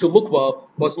 So Mukba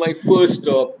was my first,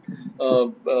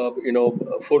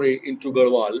 foray into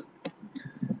Garhwal.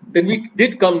 Then we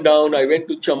did come down. I went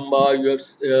to Chamba. You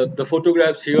have the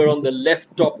photographs here on the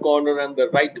left top corner and the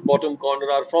right bottom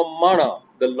corner are from Mana,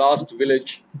 the last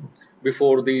village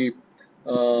before the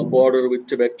border with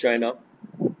Tibet, China.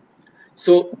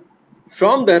 So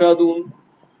from Dehradun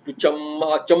to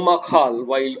Chammakhal,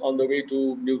 while on the way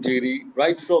to New Delhi,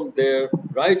 right from there,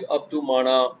 right up to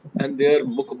Mana and there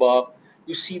Mukba,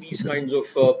 you see these kinds of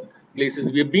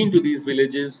places. We have been to these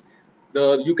villages.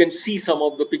 You can see some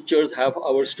of the pictures have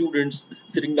our students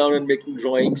sitting down and making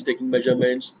drawings, taking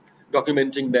measurements,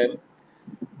 documenting them.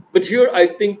 But here, I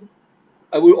think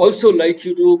I would also like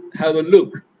you to have a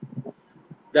look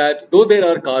that though there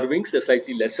are carvings, they're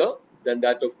slightly lesser than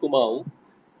that of Kumaon,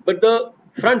 but the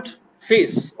front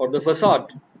face or the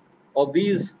facade of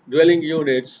these dwelling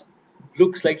units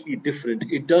looks slightly different.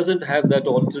 It doesn't have that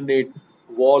alternate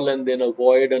wall and then a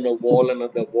void and a wall and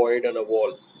another void and a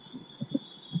wall.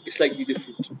 It's slightly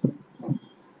different.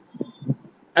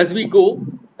 As we go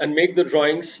and make the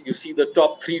drawings, you see the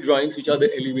top three drawings, which are the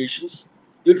elevations.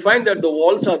 You'll find that the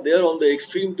walls are there on the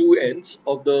extreme two ends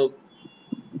of the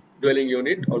dwelling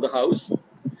unit or the house.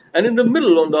 And in the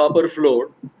middle, on the upper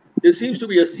floor, there seems to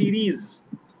be a series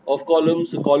of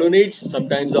columns, colonnades,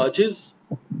 sometimes arches,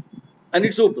 and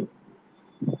it's open.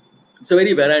 It's a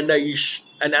very veranda-ish.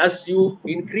 And as you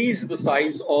increase the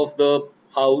size of the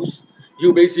house,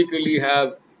 you basically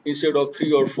have, instead of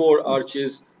 3 or 4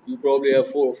 arches, you probably have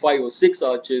 4 or 5 or 6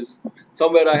 arches.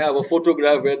 Somewhere I have a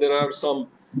photograph where there are some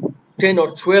 10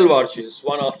 or 12 arches,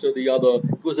 one after the other.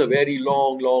 It was a very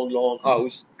long, long, long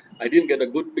house. I didn't get a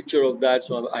good picture of that,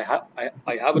 so I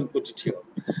haven't put it here.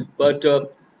 But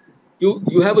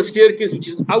you have a staircase which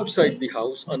is outside the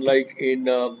house, unlike in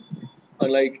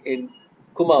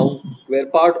Kumaon, where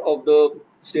part of the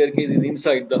staircase is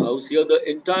inside the house. Here, the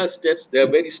entire steps, they are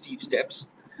very steep steps,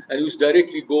 and you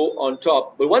directly go on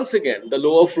top. But once again, the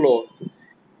lower floor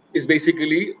is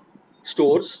basically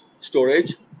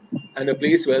storage, and a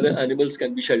place where the animals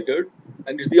can be sheltered.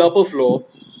 And it's the upper floor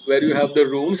where you have the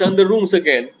rooms, and the rooms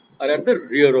again are at the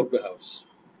rear of the house.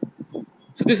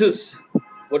 So this is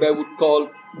what I would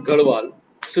call Garhwal.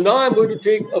 So now I'm going to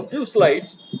take a few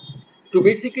slides to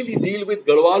basically deal with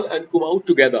Garhwal and Kumaon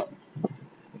together.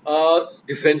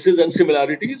 Differences and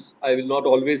similarities. I will not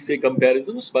always say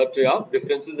comparisons, but yeah,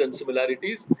 differences and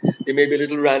similarities. They may be a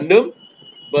little random,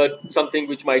 but something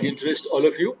which might interest all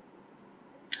of you.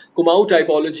 Kumaon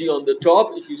typology on the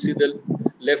top, if you see the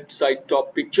left side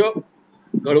top picture.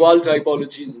 Garhwal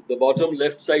typology is the bottom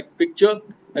left side picture,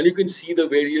 and you can see the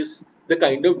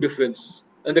kind of differences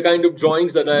and the kind of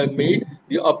drawings that I have made.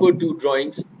 The upper two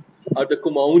drawings are the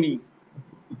Kumaoni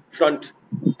front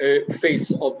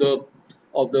face of the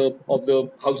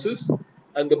houses,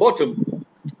 and the bottom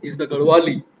is the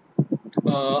Garhwali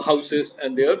houses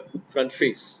and their front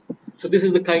face. So this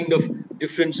is the kind of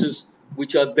differences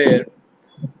which are there.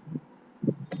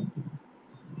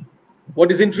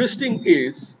 What is interesting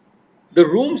is the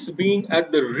rooms being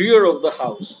at the rear of the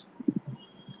house.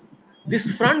 This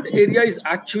front area is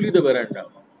actually the veranda.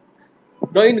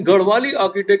 Now in Garhwali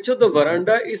architecture, the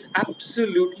veranda is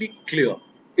absolutely clear.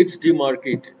 It's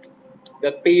demarcated.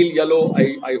 That pale yellow,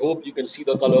 I hope you can see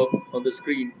the color on the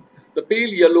screen. The pale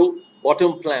yellow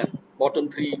bottom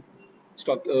three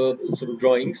sort of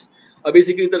drawings are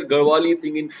basically the Garhwali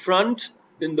thing in front.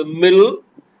 In the middle,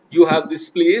 you have this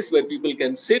place where people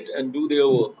can sit and do their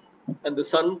work, and the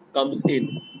sun comes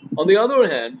in. On the other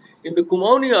hand, in the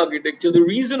Kumaoni architecture, the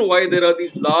reason why there are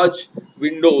these large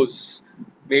windows,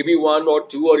 maybe 1 or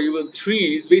 2 or even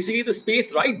 3, is basically the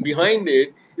space right behind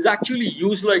it is actually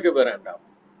used like a veranda.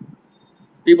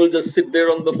 People just sit there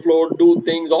on the floor, do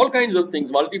things, all kinds of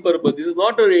things, multi-purpose. This is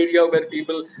not an area where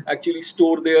people actually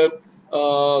store their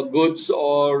goods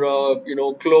or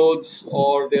clothes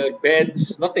or their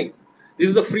beds. Nothing. This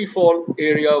is a free fall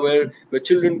area where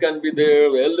children can be there,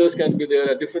 where elders can be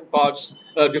there at different parts,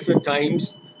 different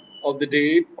times of the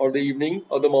day or the evening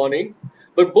or the morning.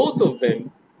 But both of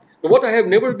them, what I have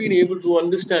never been able to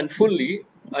understand fully,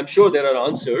 I'm sure there are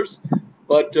answers,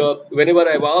 but whenever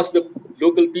I've asked the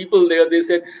local people there, they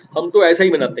said, "Hum to aisa hi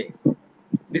manate hain.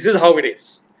 This is how it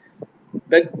is."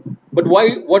 But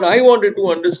why? What I wanted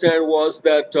to understand was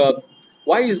that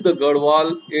why is the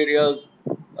Garhwal areas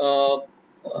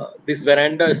this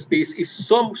veranda space is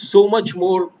so much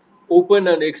more open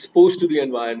and exposed to the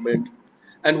environment,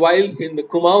 and while in the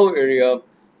Kumaon area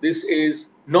this is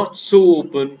not so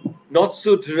open, not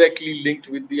so directly linked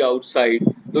with the outside.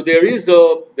 Though there is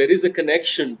a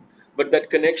connection, but that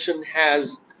connection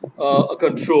has a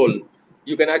control.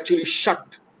 You can actually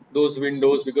shut those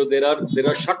windows because there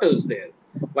are shutters there.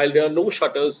 while there are no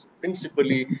shutters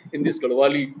principally in this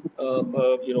Garhwali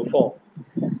form.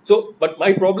 So, but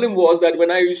my problem was that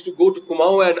when I used to go to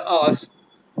Kumaon and ask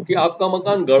कि आपका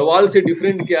मकान गढ़वाल से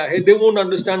different क्या है, they won't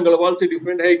understand Garhwal से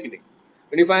different है कि नहीं.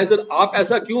 And if I said आप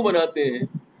ऐसा क्यों बनाते हैं,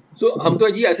 so हम तो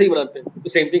जी ऐसे ही बनाते हैं. The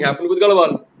same thing happened with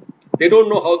Garhwal. They don't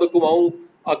know how the Kumaon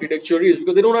architecture is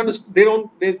because they don't understand. They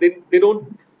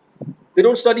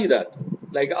don't study that.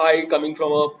 Like I, coming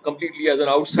from a completely as an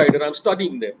outsider, I'm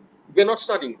studying them. We're not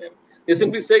studying them. They're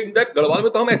simply saying that Garhwal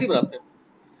में तो हम ऐसे ही बनाते हैं.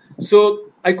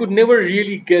 So I could never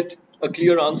really get a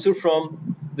clear answer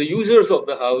from the users of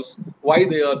the house why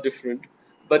they are different.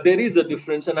 But there is a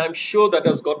difference, and I'm sure that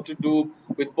has got to do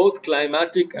with both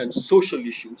climatic and social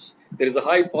issues. There is a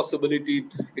high possibility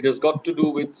it has got to do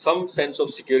with some sense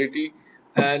of security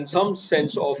and some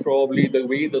sense of probably the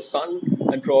way the sun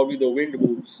and probably the wind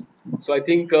moves. So I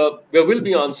think there will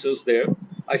be answers there.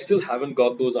 I still haven't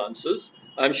got those answers.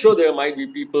 I'm sure there might be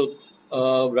people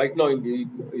right now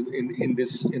in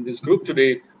this group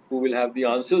today who will have the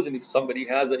answers, and if somebody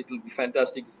has it will be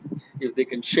fantastic if they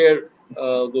can share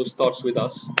those thoughts with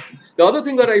us. The other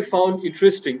thing that I found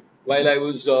interesting while I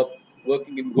was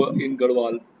working in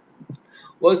Garhwal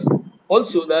was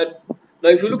also that now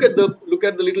if you look at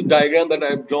the little diagram that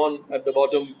I've drawn at the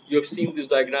bottom, you have seen this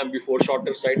diagram before,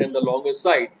 shorter side and the longer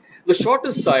side. The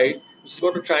shorter side, which has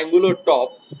got a triangular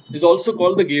top, is also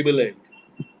called the gable end.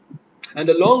 And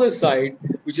the longer side,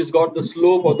 which has got the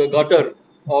slope or the gutter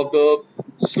of the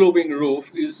sloping roof,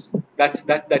 is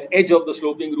that edge of the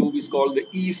sloping roof is called the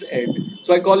eaves end.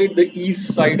 So I call it the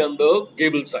eaves side and the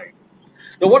gable side.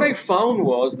 Now what I found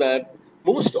was that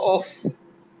most of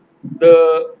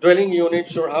the dwelling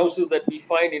units or houses that we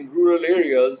find in rural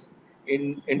areas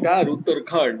in entire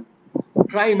Uttarakhand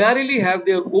primarily have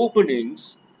their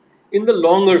openings in the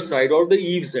longer side or the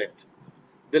eaves end.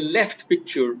 The left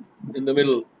picture in the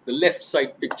middle, the left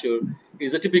side picture,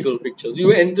 is a typical picture.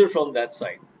 You enter from that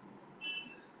side.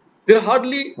 There are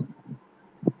hardly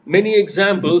many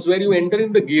examples where you enter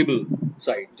in the gable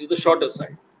side, which is the shorter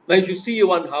side. Now, if you see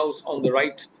one house on the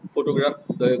right photograph,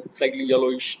 the slightly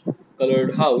yellowish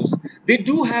colored house, they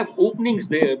do have openings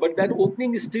there, but that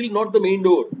opening is still not the main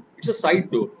door. It's a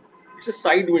side door. It's a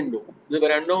side window. The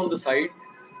veranda on the side,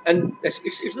 and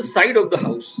it's the side of the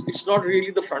house. It's not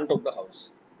really the front of the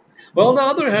house. But on the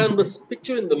other hand, the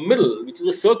picture in the middle, which is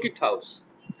a circuit house,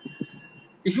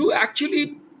 if you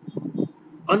actually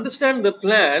understand the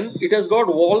plan, it has got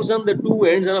walls on the two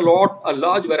ends and a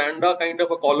large veranda, kind of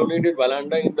a colonnaded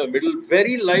veranda in the middle,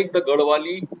 very like the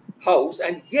Garhwali house,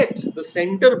 and yet the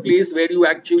center place where you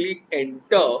actually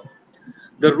enter,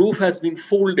 the roof has been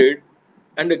folded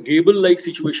and a gable-like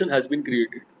situation has been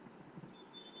created.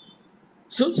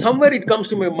 So somewhere it comes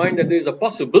to my mind that there is a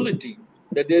possibility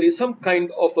that there is some kind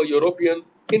of a European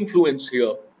influence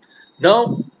here.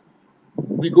 Now,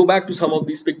 we go back to some of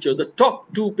these pictures. The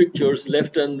top two pictures,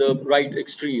 left and the right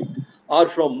extreme, are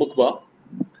from Mukba,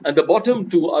 and the bottom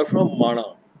two are from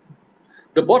Mana.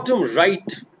 The bottom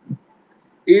right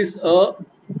is now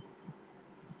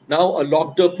a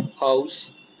locked up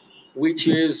house, which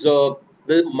is the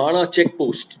Mana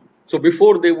checkpost. So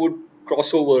before they would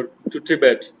cross over to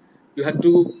Tibet, you had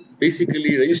to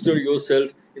basically register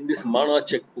yourself in this Mana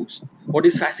checkpost. What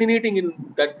is fascinating in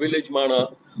that village Mana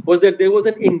was that there was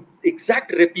an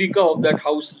exact replica of that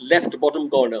house left bottom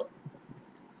corner,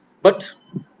 but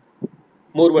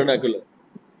more vernacular.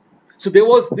 So there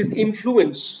was this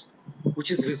influence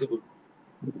which is visible.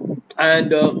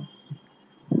 And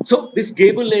so this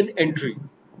gable end entry,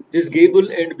 this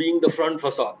gable end being the front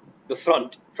facade, the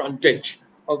frontage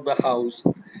of the house,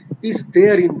 is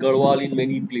there in Garhwal in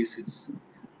many places.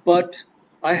 But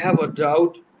I have a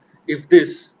doubt if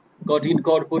this got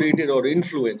incorporated or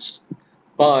influenced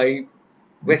by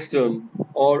Western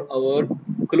or our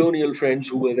colonial friends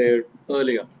who were there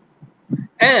earlier.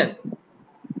 And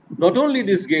not only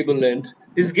this gable end,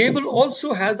 this gable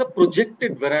also has a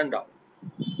projected veranda.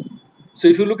 So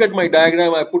if you look at my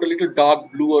diagram, I put a little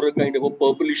dark blue or a kind of a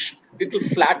purplish little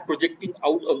flat projecting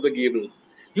out of the gable.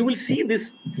 You will see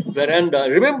this veranda.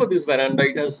 Remember this veranda,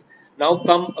 it has now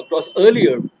come across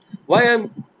earlier. Why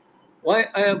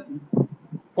I am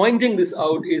pointing this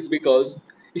out is because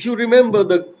if you remember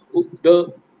the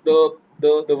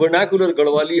vernacular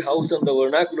Garhwali house and the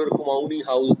vernacular Kumaoni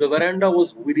house, the veranda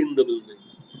was within the building.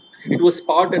 It was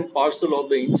part and parcel of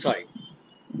the inside.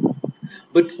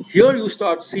 But here you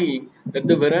start seeing that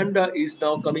the veranda is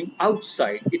now coming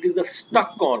outside. It is a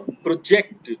stuck-on,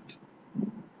 projected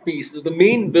piece. The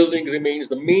main building remains,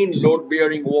 the main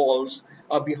load-bearing walls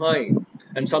are behind,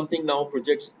 and something now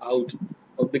projects out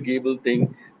of the gable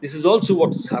thing. This is also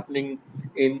what is happening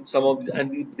in some of the,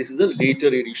 and this is a later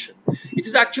edition. It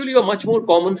is actually a much more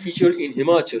common feature in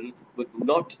Himachal, but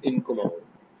not in Kumaon.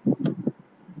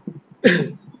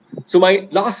 So my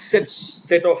last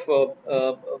set of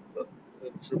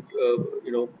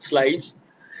slides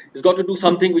has got to do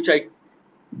something which I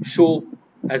show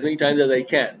as many times as I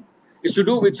can. It's to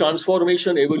do with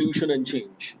transformation, evolution, and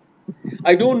change.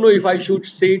 I don't know if I should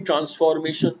say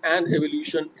transformation and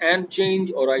evolution and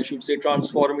change, or I should say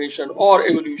transformation or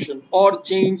evolution or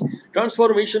change.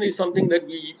 Transformation is something that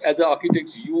we as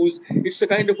architects use. It's a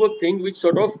kind of a thing which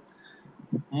sort of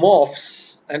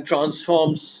morphs and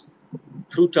transforms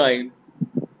through time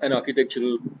and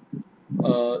architectural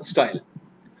style.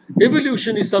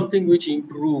 Evolution is something which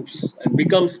improves and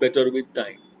becomes better with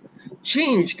time.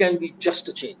 Change can be just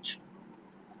a change.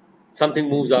 Something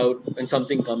moves out and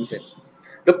something comes in.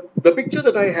 The picture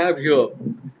that I have here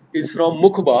is from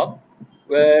Mukhba,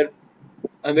 where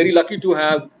I'm very lucky to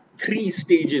have 3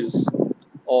 stages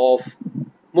of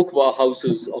Mukhba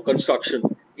houses or construction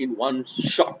in one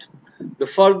shot. The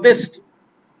furthest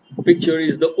picture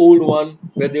is the old one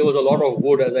where there was a lot of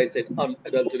wood, as I said,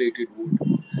 unadulterated wood.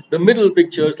 The middle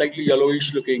picture, slightly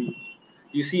yellowish looking,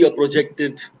 you see a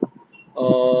projected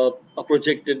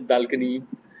balcony,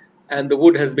 and the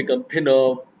wood has become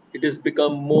thinner. It has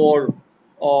become more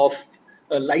of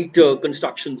a lighter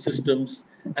construction systems,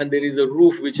 and there is a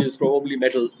roof which is probably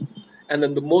metal. And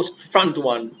then the most front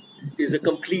one is a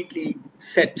completely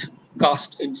set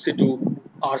cast in situ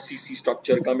RCC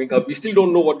structure coming up. We still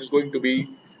don't know what it's going to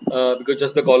be because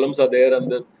just the columns are there,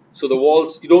 and so the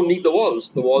walls, you don't need the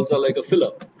walls. The walls are like a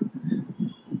filler.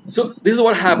 So this is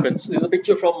what happens. There's a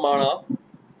picture from Mana,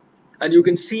 and you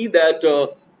can see that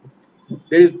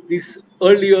there is this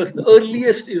the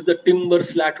earliest is the timber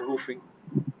slat roofing.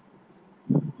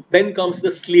 Then comes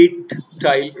the slate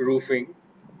tile roofing.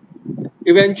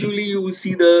 Eventually, you will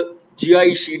see the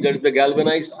GI sheet, that is the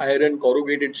galvanized iron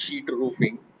corrugated sheet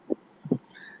roofing.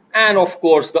 And of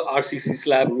course, the RCC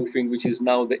slab roofing, which is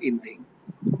now the in thing.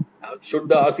 Now, should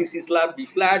the RCC slab be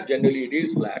flat? Generally, it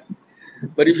is flat.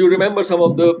 But if you remember some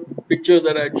of the pictures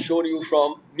that I had shown you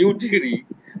from New Delhi,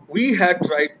 we had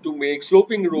tried to make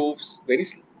sloping roofs, very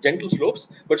gentle slopes,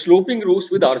 but sloping roofs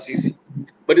with RCC.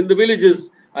 But in the villages,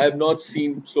 I have not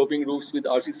seen sloping roofs with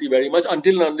RCC very much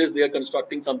until and unless they are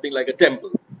constructing something like a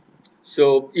temple.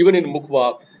 So even in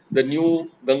Mukhwa, the new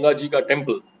Gangaji Ka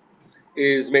temple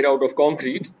is made out of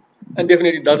concrete and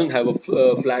definitely doesn't have a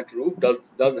flat roof,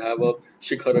 does have a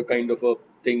shikhara kind of a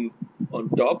thing on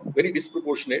top, very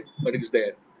disproportionate, but it's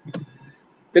there.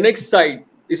 The next side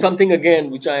is something again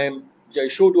which I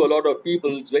show to a lot of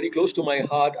people. It's very close to my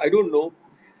heart. I don't know.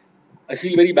 I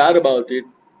feel very bad about it.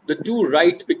 The 2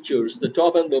 right pictures, the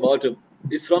top and the bottom,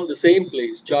 is from the same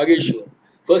place, Chageshwar.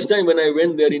 First time when I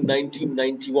went there in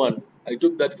 1991, I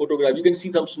took that photograph. You can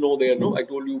see some snow there, no? I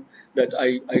told you that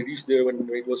I reached there when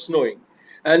it was snowing.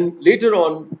 And later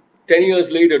on, 10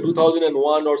 years later,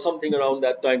 2001 or something around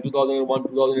that time, 2001,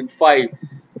 2005,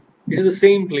 it is the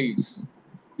same place.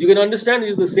 You can understand it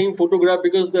is the same photograph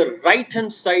because the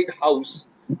right-hand side house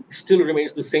still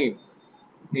remains the same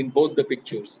in both the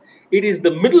pictures. It is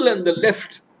the middle and the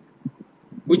left,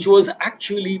 which was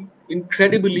actually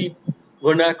incredibly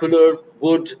vernacular,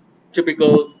 wood,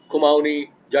 typical Kumaoni,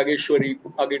 Jageshwari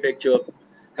architecture,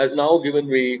 has now given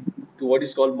way to what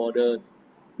is called modern.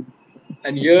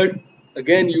 And here,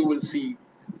 again, you will see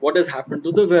what has happened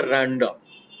to the veranda.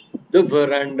 The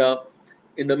veranda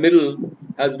in the middle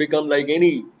has become like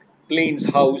any plains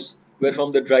house, where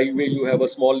from the driveway you have a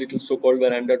small little so-called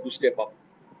veranda to step up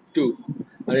to.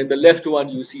 And in the left one,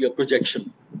 you see a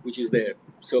projection, which is there.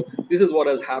 So this is what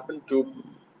has happened to,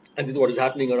 and this is what is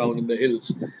happening around in the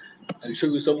hills. I'll show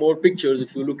you some more pictures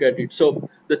if you look at it. So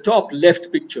the top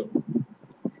left picture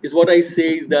is what I say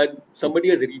is that somebody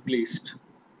has replaced.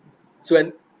 So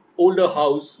an older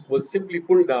house was simply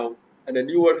pulled down and a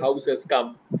newer house has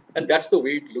come, and that's the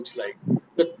way it looks like.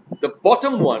 The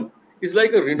bottom one is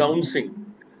like a renouncing,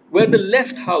 where the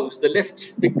left house, the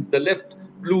left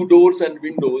blue doors and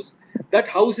windows, that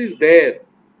house is there,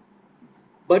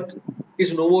 but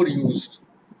is no more used.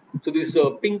 So this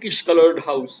pinkish colored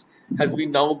house has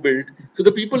been now built. So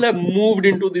the people have moved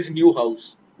into this new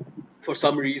house for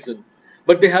some reason,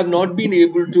 but they have not been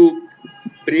able to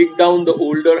break down the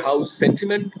older house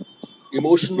sentiment,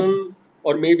 emotional,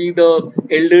 or maybe the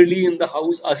elderly in the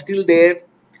house are still there,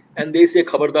 and they say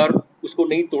 "Khabardar, usko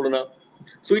nahi todna."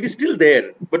 So it is still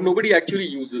there, but nobody actually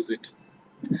uses it.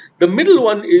 The middle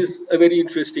one is a very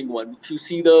interesting one. If you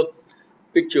see the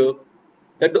picture,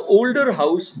 that the older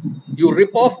house, you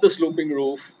rip off the sloping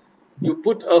roof, you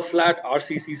put a flat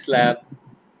RCC slab,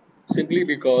 simply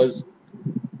because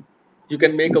you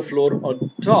can make a floor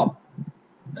on top,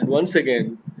 and once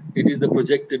again, it is the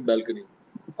projected balcony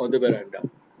or the veranda.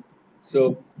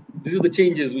 So these are the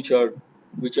changes which are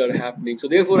happening. So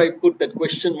therefore, I put that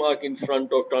question mark in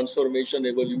front of transformation,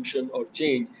 evolution, or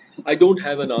change. I don't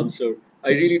have an answer. I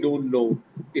really don't know.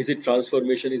 Is it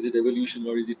transformation? Is it evolution?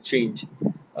 Or is it change?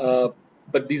 Uh,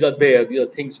 but these are there. These are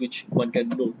things which one can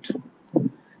note.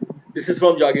 This is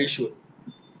from Jageshwar,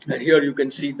 and here you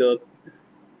can see the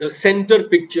center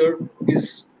picture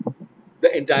is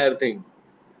the entire thing.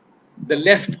 The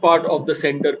left part of the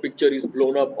center picture is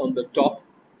blown up on the top,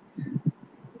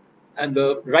 and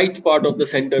the right part of the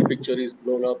center picture is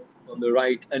blown up on the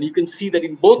right. And you can see that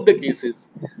in both the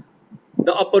cases,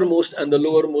 the uppermost and the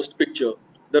lowermost picture,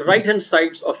 the right hand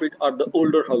sides of it are the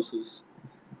older houses,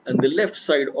 and the left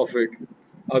side of it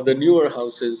are the newer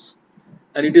houses.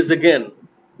 And it is again,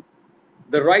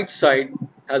 the right side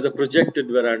has a projected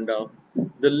veranda.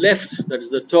 The left, that is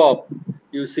the top,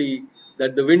 you see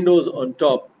that the windows on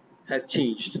top have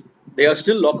changed. They are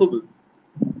still lockable,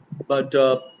 but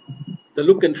the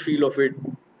look and feel of it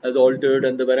has altered,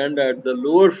 and the veranda at the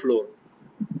lower floor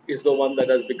is the one that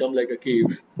has become like a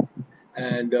cave.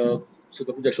 And so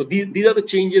these are the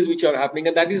changes which are happening,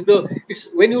 and that is it's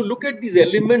when you look at these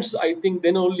elements, I think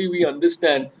then only we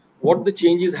understand what the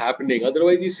change is happening.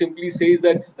 Otherwise he simply says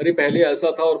that अरे पहले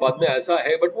ऐसा था और बाद में ऐसा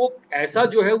है, but वो ऐसा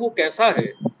जो है वो कैसा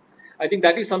है. I think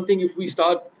that is something, if we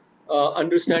start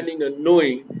understanding and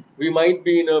knowing, we might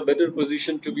be in a better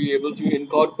position to be able to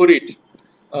incorporate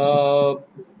uh,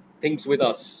 things with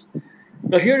us.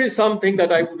 Now, here is something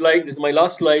that I would like, this is my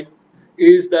last slide,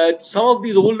 is that some of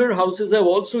these older houses have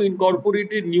also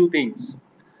incorporated new things.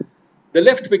 The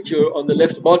left picture on the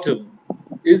left bottom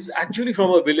is actually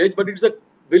from a village, but it's a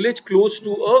village close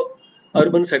to a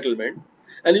urban settlement.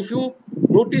 And if you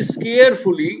notice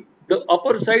carefully, the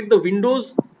upper side, the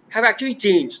windows have actually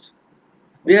changed.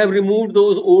 They have removed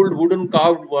those old wooden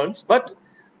carved ones, but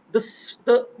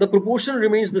the proportion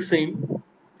remains the same.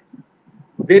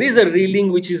 There is a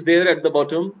railing which is there at the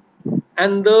bottom,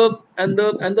 and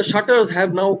the shutters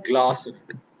have now glass in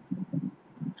it.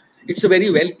 It's a very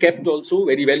well kept, also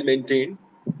very well maintained,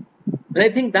 and I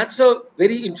think that's a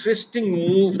very interesting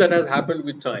move that has happened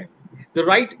with time. The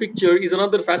right picture is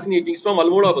another fascinating. It's from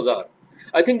Almora Bazaar.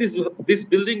 I think this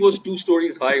building was 2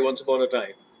 stories high once upon a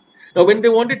time. Now, when they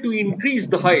wanted to increase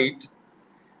the height,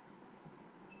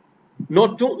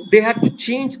 they had to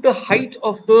change the height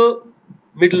of the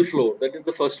middle floor, that is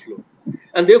the first floor,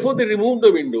 and therefore they removed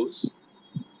the windows,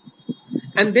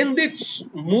 and then they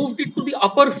moved it to the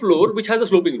upper floor, which has a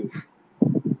sloping roof.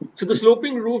 So the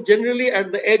sloping roof generally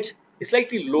at the edge is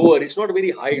slightly lower. It's not a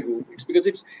very high roof. It's because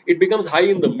it becomes high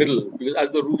in the middle because as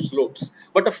the roof slopes.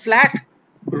 But a flat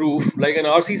roof like an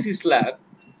RCC slab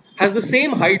has the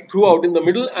same height throughout in the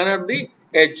middle and at the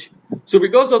edge. So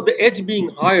because of the edge being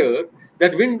higher,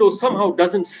 that window somehow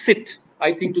doesn't sit,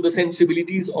 I think, to the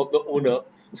sensibilities of the owner.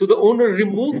 So the owner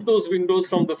removed those windows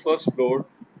from the first floor,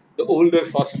 the older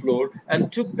first floor,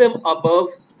 and took them above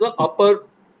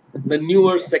the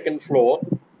newer second floor,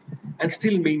 and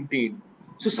still maintained.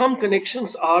 So some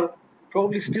connections are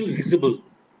probably still visible.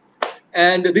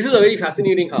 And this is a very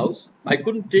fascinating house. I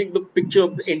couldn't take the picture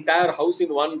of the entire house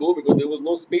in one go because there was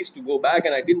no space to go back,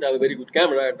 and I didn't have a very good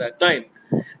camera at that time.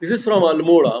 This is from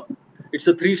Almora. It's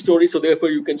a 3-story, so therefore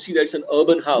you can see that it's an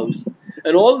urban house.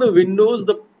 And all the windows,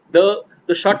 the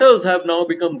shutters have now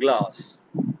become glass.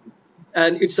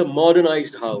 And it's a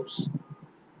modernized house.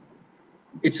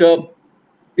 It's a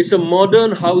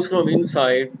modern house from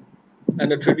inside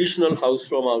and a traditional house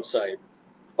from outside,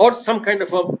 or some kind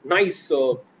of a nice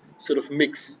sort of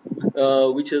mix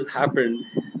which has happened.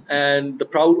 And the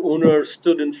proud owner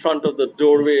stood in front of the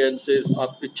doorway and says,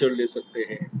 "Aap picture le sakte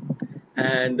hain."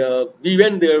 And we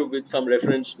went there with some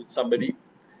reference with somebody.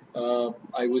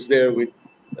 I was there with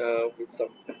some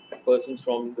persons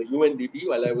from the UNDP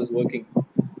while I was working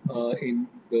in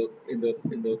the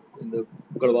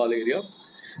Garhwal area.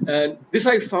 And this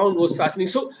I found was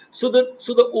fascinating. So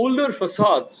the older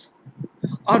facades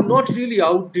are not really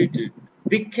outdated.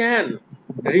 They can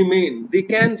remain. They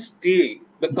can stay.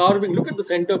 The carving. Look at the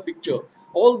center picture.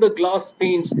 All the glass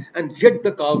panes, and yet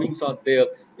the carvings are there.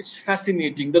 It's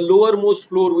fascinating. The lowermost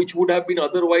floor, which would have been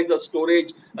otherwise a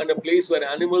storage and a place where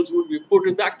animals would be put,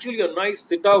 is actually a nice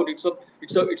sit out.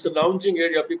 It's a lounging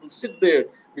area. People sit there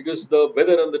because the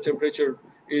weather and the temperature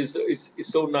is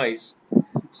so nice.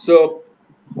 So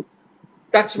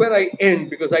that's where I end,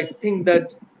 because I think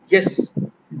that yes,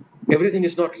 everything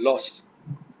is not lost.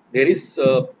 There is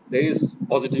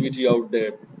positivity out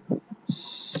there.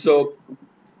 So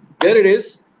there it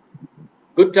is.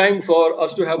 Good time for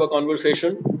us to have a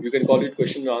conversation. You can call it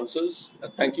question and answers.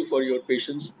 Thank you for your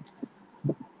patience.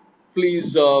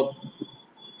 Please,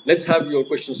 let's have your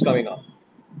questions coming up.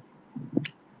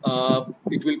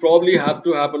 It will probably have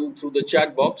to happen through the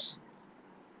chat box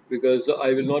because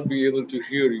I will not be able to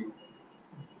hear you.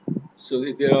 So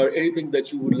if there are anything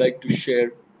that you would like to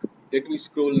share, let me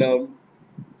scroll down.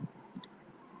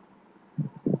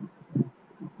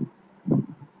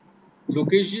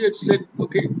 Lokesh had said,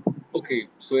 okay,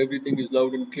 so everything is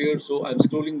loud and clear. So I'm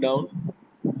scrolling down.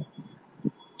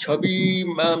 Chubby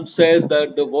ma'am says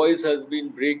that the voice has been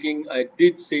breaking. I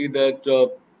did say that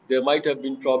there might have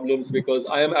been problems because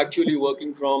I am actually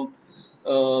working from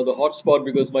the hotspot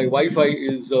because my Wi-Fi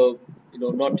is,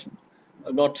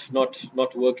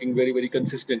 not working very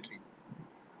consistently.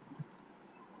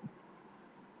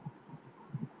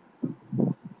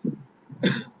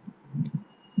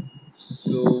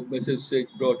 So message says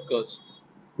broadcast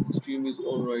stream is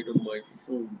all right on my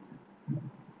phone.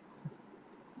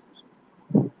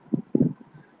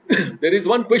 There is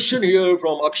one question here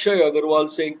from Akshay Agarwal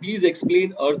saying, please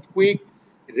explain earthquake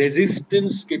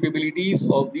resistance capabilities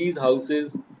of these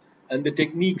houses and the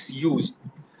techniques used.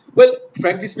 Well,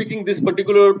 frankly speaking, this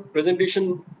particular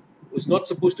presentation was not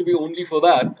supposed to be only for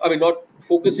that. I mean, not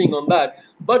focusing on that.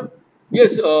 But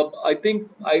yes, I think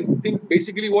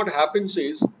basically what happens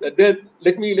is that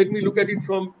let me look at it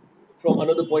from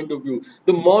another point of view.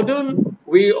 The modern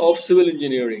way of civil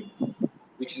engineering,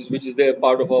 which is their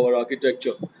part of our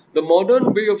architecture. The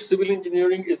modern way of civil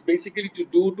engineering is basically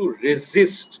to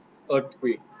resist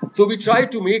earthquake. So we try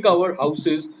to make our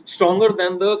houses stronger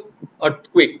than the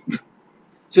earthquake.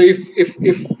 So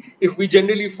if we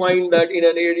generally find that in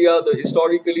an area the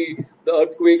historically the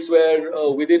earthquakes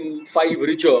were within 5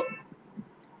 Richter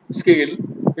scale,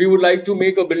 we would like to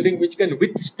make a building which can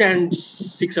withstand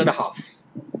 6.5.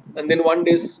 And then one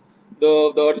day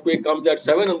the earthquake comes at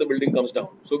 7 and the building comes down.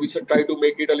 So we try to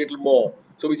make it a little more.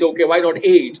 So we say, okay, why not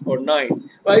 8 or 9?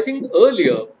 But I think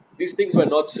earlier these things were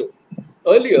not so.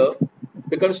 Earlier,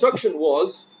 the construction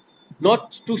was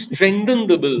not to strengthen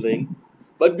the building,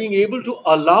 but being able to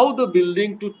allow the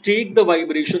building to take the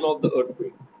vibration of the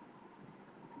earthquake.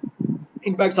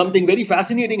 In fact, something very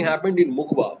fascinating happened in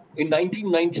Mukba. In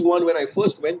 1991, when I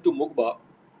first went to Mukba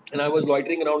and I was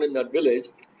loitering around in that village,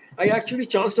 I actually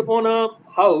chanced upon a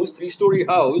house, 3-story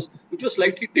house, which was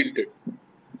slightly tilted.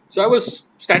 So I was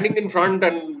standing in front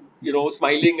and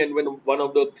smiling, and when one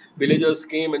of the villagers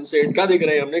came and said, "क्या देख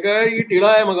रहे हैं?" हमने कहा ये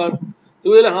टेढ़ा है मकान. तो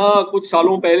बोले हाँ कुछ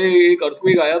सालों पहले एक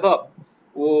अर्थक्वेक आया था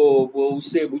वो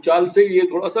उससे भूचाल से ये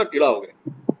थोड़ा सा टेढ़ा हो गया.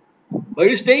 But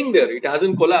it's staying there. It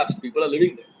hasn't collapsed. People are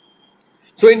living there.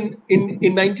 So in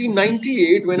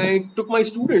 1998, when I took my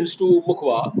students to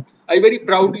Mukhwa, I very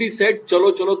proudly said,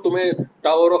 "Chalo chalo, तुम्हें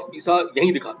Tower of Pisa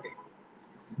यहीं दिखाते हैं."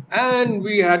 And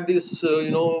we had this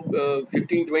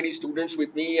 15-20 students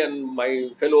with me and my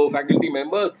fellow faculty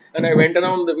members, and I went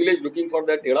around the village looking for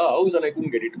that Tera house and I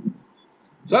couldn't get it.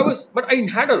 So but I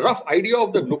had a rough idea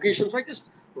of the location, so I just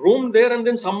roamed there, and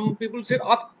then some people said,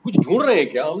 "आप कुछ ढूंढ रहे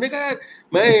हैं क्या?" हमने कहा यार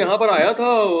मैं यहाँ पर आया था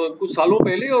कुछ सालों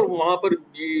पहले और वहाँ पर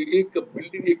ये एक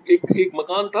बिल्डिंग एक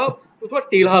मकान था तो थोड़ा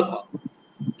टेढ़ा था.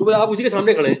 तो बोले आप उसी के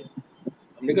सामने खड़े हैं.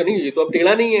 हमने कहा नहीं ये तो अब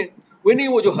टेढ़ा नहीं है. वो नहीं,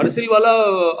 वो जो हरसिल वाला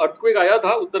अर्थक्वेक आया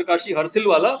था उत्तरकाशी हरसिल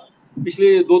वाला पिछले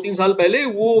 2-3 साल पहले,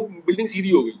 वो बिल्डिंग सीधी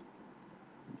हो गई.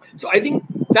 So I think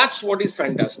that's what is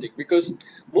fantastic, because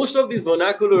most of these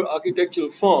vernacular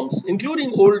architectural forms,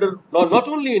 including older, not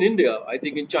only in India, I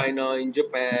think in China, in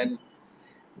Japan,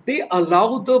 they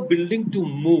allow the building to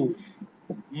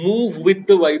move with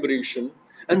the vibration,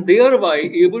 and thereby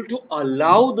able to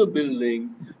allow the building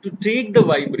to take the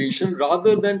vibration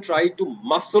rather than try to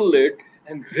muscle it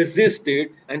and resist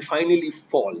it and finally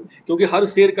fall. क्योंकि हर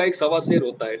शेर का एक सवा शेर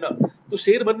होता है ना, तो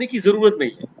शेर बनने की जरूरत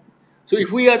नहीं है. So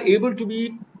if we are able to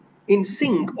be in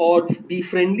sync or be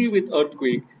friendly with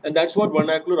earthquake, and that's what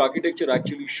vernacular architecture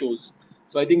actually shows.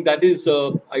 So I think that is,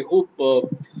 I hope,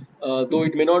 though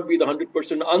it may not be the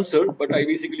 100% answer, but I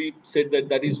basically said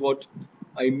that is what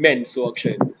I meant. So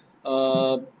Akshay,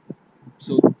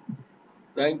 so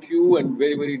thank you, and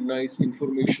very nice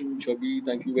information, Chabi.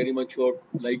 Thank you very much for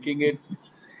liking it.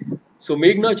 So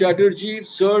Meghna Chatterjee,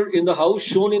 sir, in the house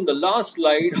shown in the last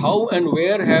slide, how and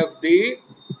where have they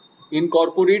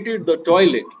incorporated the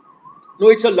toilet? No,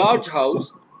 it's a large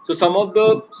house, so some of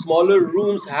the smaller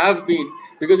rooms have been,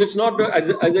 because it's not as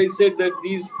I said that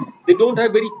they don't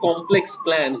have very complex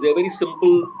plans. They're very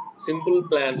simple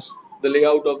plans. The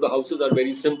layout of the houses are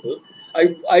very simple.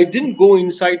 I didn't go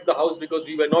inside the house because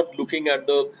we were not looking at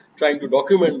trying to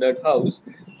document that house,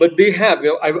 but they have.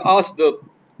 I've asked the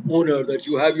owner that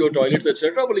you have your toilets,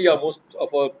 etc. Well, yeah, most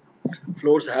of our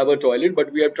floors have a toilet,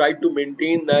 but we have tried to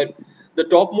maintain that The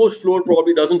topmost floor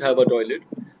probably doesn't have a toilet.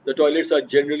 The toilets are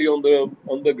generally on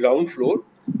the ground floor,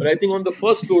 but I think on the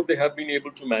first floor they have been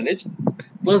able to manage.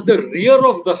 Plus, the rear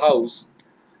of the house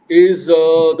is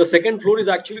the second floor is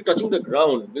actually touching the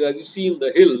ground. As you see in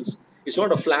the hills, it's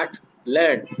not a flat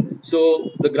land.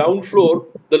 So the ground floor,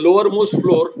 the lowermost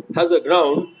floor has a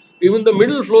ground. Even the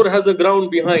middle floor has a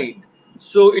ground behind.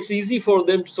 So it's easy for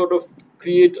them to sort of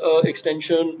create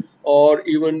extension or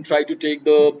even try to take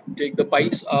the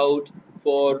pipes out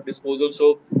for disposal.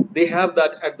 So they have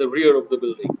that at the rear of the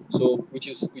building. So which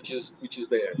is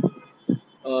there.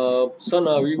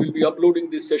 Sana, we will be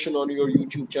uploading this session on your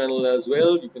YouTube channel as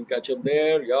well. You can catch up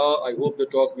there. Yeah, I hope the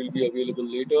talk will be available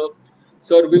later.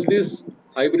 Sir, will this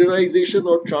hybridization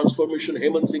or transformation,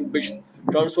 Hemant Singh Bisht,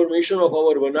 transformation of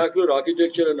our vernacular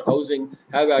architecture and housing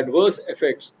have adverse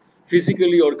effects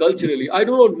physically or culturally? I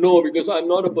do not know because I'm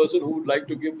not a person who would like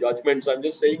to give judgments. I'm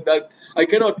just saying that I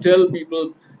cannot tell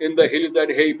people in the hills that,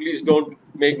 hey, please don't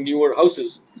make newer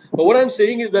houses. But what I'm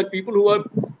saying is that people who are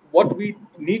what we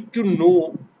need to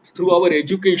know through our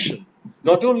education,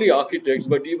 not only architects,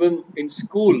 but even in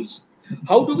schools,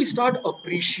 how do we start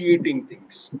appreciating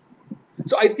things?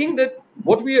 So I think that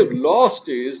what we have lost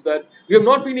is that we have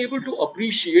not been able to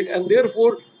appreciate, and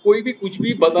therefore कोई भी कुछ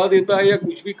भी बता देता है या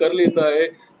कुछ भी कर लेता है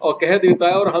और कह देता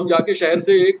है और हम जाके शहर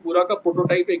से एक पूरा का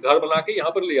प्रोटोटाइप एक घर बना के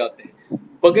यहाँ पर ले आते हैं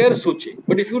बगैर सोचे.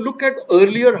 But if you look at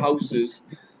earlier houses,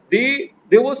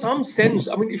 there was some sense.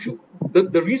 I mean, if you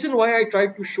the reason why I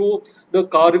tried to show the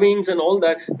carvings and all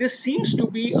that, there seems to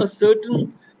be a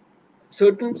certain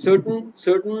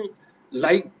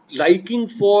liking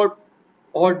for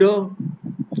order,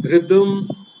 rhythm,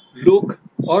 look,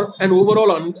 or an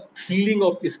overall feeling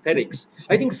of aesthetics.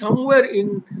 I think somewhere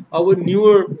in our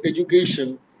newer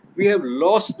education, we have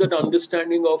lost that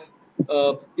understanding of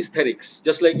aesthetics,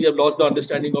 just like we have lost the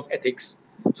understanding of ethics.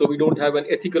 So we don't have an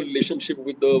ethical relationship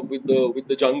with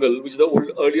the jungle, which the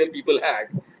earlier people had,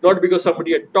 not because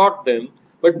somebody had taught them,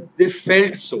 but they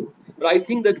felt so. But I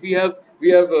think that we have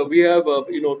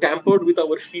tampered with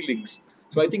our feelings.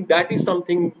 So I think that is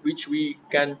something which we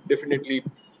can definitely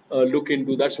look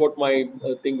into. That's what my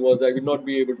thing was. I will not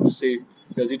be able to say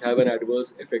does it have an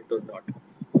adverse effect or not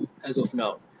as of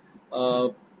now. Uh,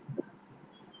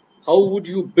 how would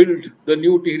you build the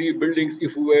new Tehri buildings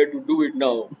if we were to do it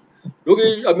now?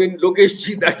 Lokesh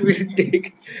ji, that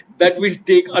will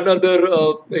take another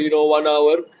 1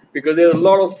 hour because there are a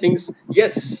lot of things.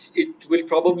 Yes, it will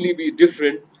probably be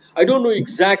different. I don't know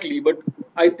exactly, but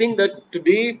I think that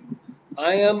today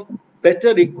I am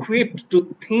better equipped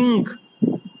to think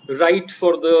right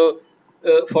for the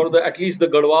at least the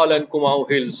Garhwal and Kumaon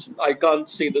hills. I can't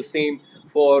say the same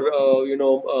for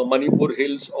Manipur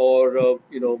hills or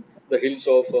the hills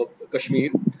of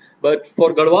Kashmir. But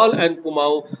for Garhwal and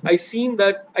Kumaon, I think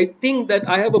that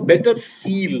I have a better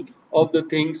feel of the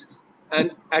things.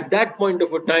 And at that point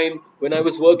of a time, when I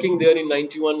was working there in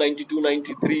 91, 92,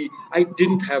 93, I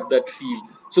didn't have that feel.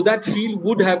 So that feel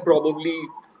would have probably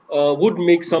would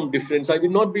make some difference. I will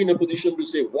not be in a position to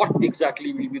say what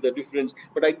exactly will be the difference,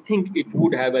 but I think it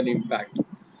would have an impact.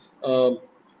 Um,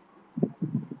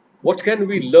 what can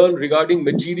we learn regarding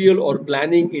material or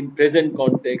planning in present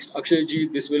context? Akshay ji,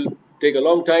 this will take a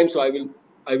long time, so I will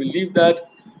leave that.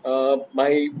 My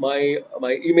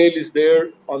email is there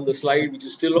on the slide, which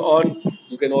is still on.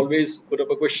 You can always put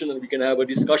up a question and we can have a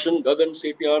discussion. Gagan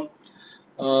Sepian,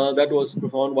 that was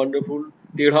profound, wonderful.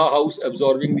 Tirha house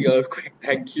absorbing the earthquake.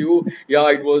 Thank you. Yeah,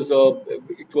 it was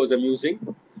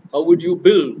amusing. How would you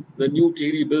build the new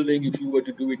Tehri building if you were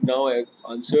to do it now? I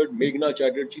answered. Meghna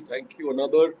Chatterjee, thank you.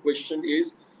 Another question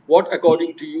is, what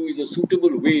according to you is a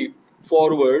suitable way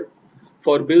forward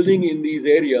for building in these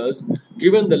areas,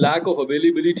 given the lack of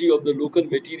availability of the local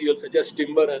materials such as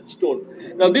timber and stone?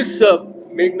 Now, this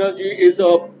Meghna ji is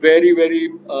a very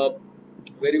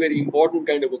important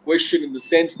kind of a question in the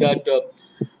sense that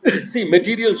see,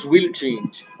 materials will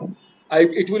change.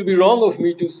 It will be wrong of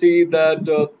me to say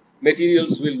that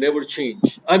materials will never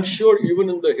change. I'm sure even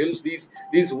in the hills, these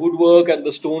woodwork and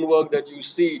the stonework that you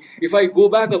see, if I go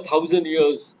back 1,000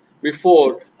 years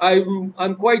before,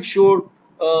 I'm quite sure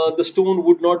the stone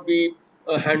would not be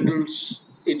handled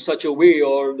in such a way,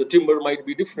 or the timber might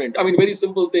be different. I mean, very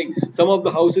simple thing. Some of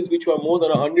the houses which were more than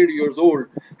 100 years old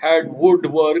had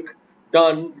woodwork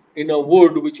done in a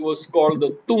wood which was called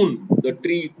the Doon, the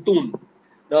tree Doon.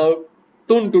 Now,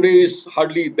 Tun today is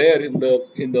hardly there in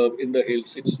the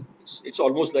hills. It's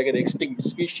almost like an extinct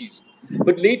species.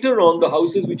 But later on, the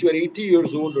houses which were 80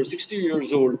 years old or 60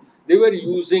 years old, they were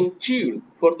using cheel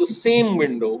for the same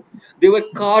window. They were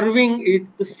carving it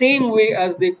the same way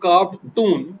as they carved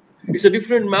tun. It's a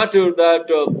different matter that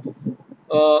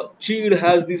chilled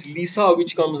has this lisa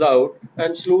which comes out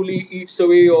and slowly eats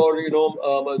away, or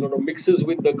sort of mixes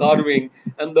with the carving,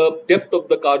 and the depth of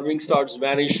the carving starts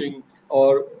vanishing,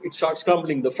 or it starts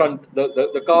crumbling.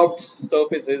 The carved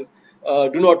surfaces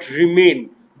do not remain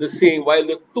the same, while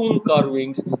the tomb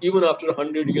carvings, even after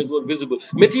 100 years, were visible.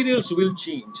 Materials will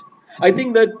change. I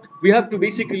think that we have to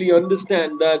basically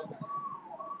understand that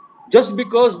just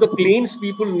because the plains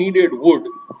people needed wood,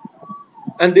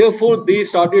 and therefore they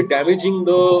started damaging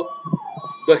the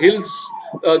hills,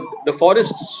 the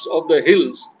forests of the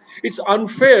hills. It's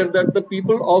unfair that the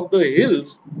people of the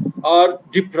hills are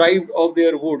deprived of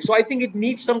their wood. So I think it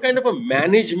needs some kind of a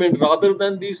management rather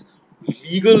than these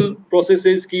legal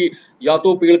processes कि या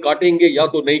तो पेड़ काटेंगे या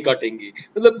तो नहीं काटेंगे.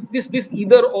 मतलब this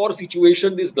either or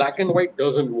situation, this black and white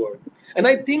doesn't work. And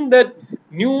I think that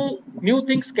new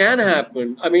things can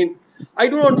happen. I mean, I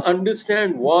do not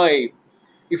understand why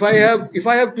if I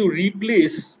have to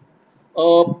replace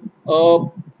a, a,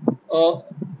 a,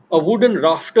 a wooden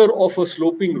rafter of a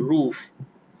sloping roof,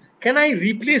 can I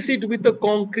replace it with a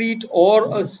concrete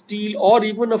or a steel or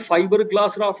even a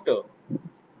fiberglass rafter?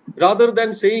 Rather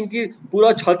than saying कि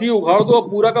पूरा छाती उखाड़ दो, अब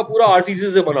पूरा का पूरा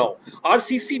RCC से बनाओ.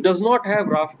 RCC does not have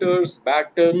rafters,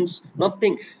 battens,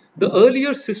 nothing. The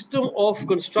earlier system of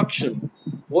construction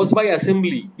was by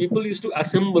assembly. People used to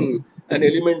assemble an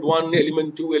element 1,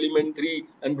 element 2, element 3,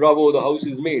 and bravo, the house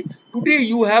is made. Today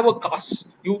you have a cast,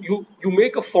 you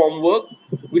make a formwork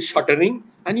with shuttering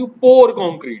and you pour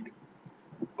concrete.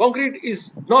 Concrete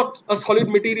is not a solid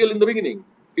material in the beginning.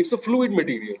 It's a fluid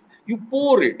material. You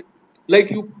pour it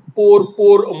like you pour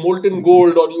a molten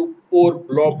gold, or you pour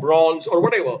bronze or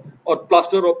whatever, or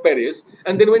plaster of Paris,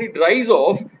 and then when it dries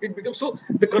off, it becomes so.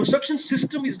 The construction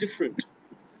system is different.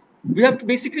 We have to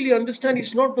basically understand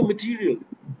it's not the material.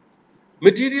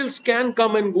 Materials can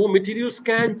come and go. Materials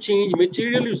can change.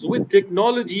 Material is with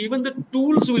technology. Even the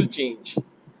tools will change.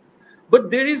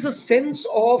 But there is a sense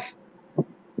of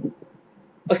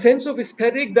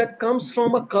aesthetic that comes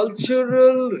from a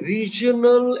cultural,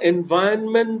 regional,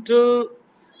 environmental.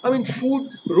 I mean, food,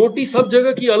 roti सब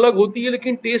जगह की अलग होती है,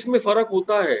 लेकिन test में फर्क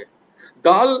होता है.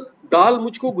 दाल दाल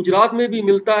मुझको गुजरात में भी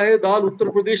मिलता है, दाल उत्तर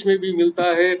प्रदेश में भी मिलता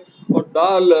है, और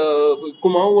दाल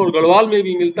कुमाऊं और गढ़वाल में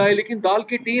भी मिलता है, लेकिन दाल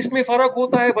के टेस्ट में फर्क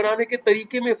होता है, बनाने के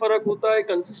तरीके में फर्क होता है,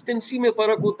 कंसिस्टेंसी में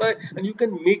फर्क होता है, and you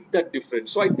can make that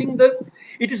difference. So I think that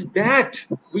it is that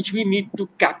which we need to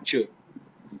capture.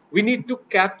 We need to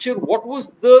capture what was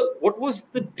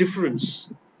the difference,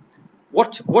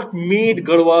 what made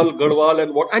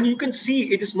Garhwal, and you can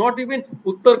see it is not even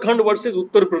Uttarakhand versus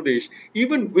Uttar Pradesh.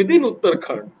 Even within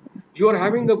Uttarakhand, you are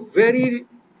having a very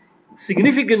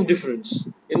significant difference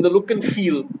in the look and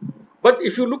feel. But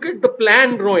if you look at the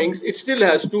plan drawings, it still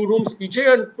has 2 rooms piche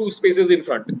and 2 spaces in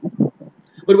front.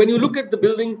 But when you look at the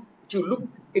building, you look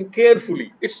in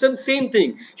carefully, it's the same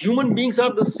thing. Human beings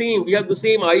are the same. We have the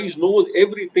same eyes, nose,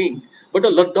 everything. But a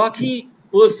Ladakhi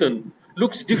person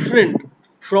looks different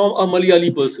from a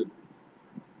Malayali person.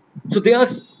 So they are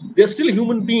still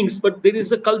human beings, but there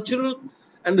is a cultural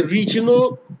and the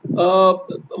regional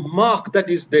mark that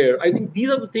is there. I think these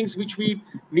are the things which we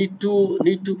need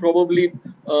to probably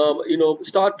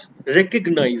start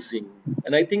recognizing,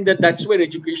 and I think that that's where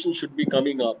education should be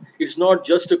coming up. It's not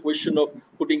just a question of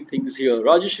putting things here.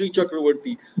 Rajeshri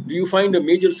Chakravarty, do you find a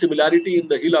major similarity in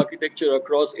the hill architecture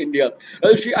across India?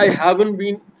 Rajeshri, I haven't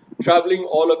been traveling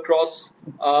all across.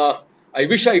 I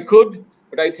wish I could,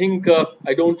 but I think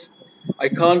I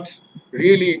can't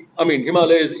really. I mean,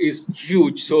 Himalayas is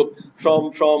huge. So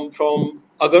from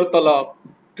Agartala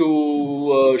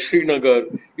to Srinagar,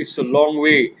 it's a long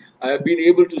way. I have been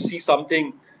able to see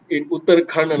something in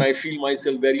Uttarakhand, and I feel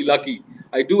myself very lucky.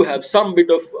 I do have some bit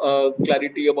of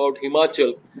clarity about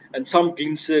Himachal and some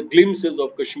glimpses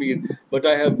of Kashmir, but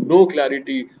I have no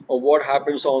clarity of what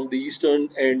happens on the eastern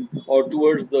end or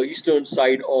towards the eastern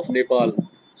side of Nepal.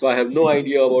 So I have no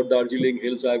idea about Darjeeling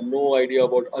Hills. I have no idea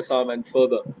about Assam and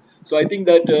further. So I think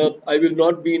that I will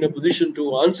not be in a position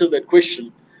to answer that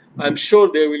question. I'm sure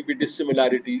there will be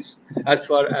dissimilarities as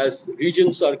far as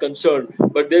regions are concerned,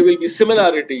 but there will be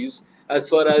similarities as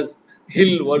far as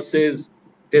hill versus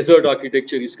desert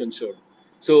architecture is concerned.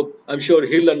 So I'm sure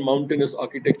hill and mountainous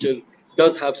architecture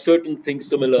does have certain things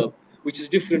similar, which is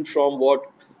different from what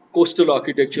coastal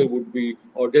architecture would be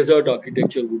or desert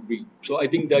architecture would be. So I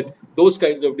think that those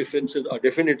kinds of differences are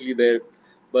definitely there,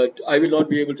 but I will not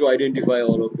be able to identify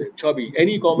all of them. Chabi,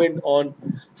 any comment on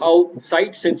how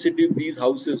site sensitive these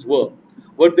houses were?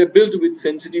 Were they built with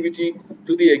sensitivity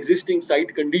to the existing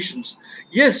site conditions?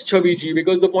 Yes, Chabi ji,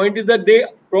 because the point is that they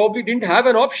probably didn't have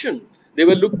an option. They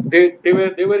were in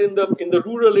the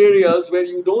rural areas where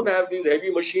you don't have these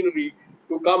heavy machinery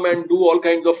to come and do all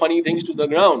kinds of funny things to the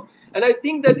ground. And I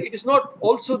think that it is not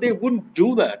also they wouldn't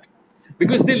do that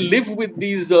because they live with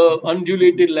these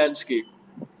undulated landscape,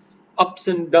 ups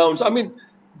and downs. I mean,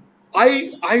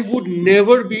 I would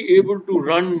never be able to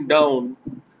run down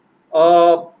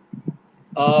a,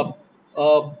 a,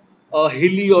 a, a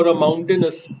hilly or a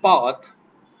mountainous path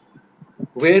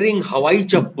wearing Hawaii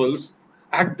chappals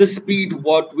at the speed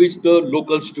what which the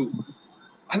locals do.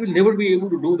 I will never be able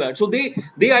to do that. So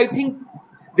they I think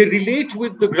they relate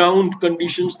with the ground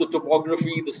conditions, the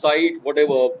topography, the site,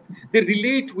 whatever. They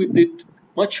relate with it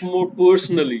much more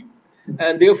personally,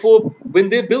 and therefore when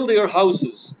they build their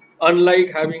houses,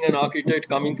 unlike having an architect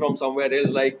coming from somewhere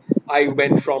else, like I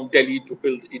went from Delhi to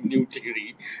build in New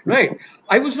Delhi, right?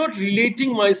 I was not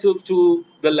relating myself to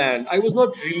the land. I was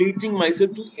not relating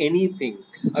myself to anything.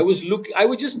 I was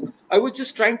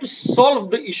just trying to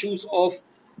solve the issues of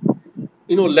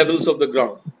levels of the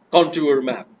ground, contour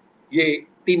map. ये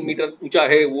 3 metre ऊंचा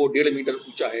है, वो 1.5 metre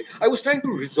ऊंचा है. I was trying to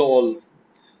resolve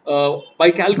by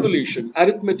calculation,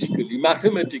 arithmetically,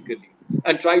 mathematically,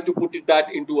 and try to put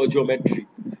that into a geometry.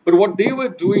 But what they were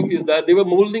doing is that they were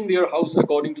molding their house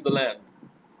according to the land,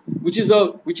 which is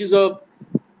a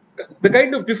the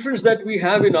kind of difference that we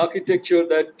have in architecture.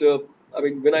 That I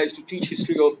mean, when I used to teach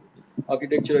history of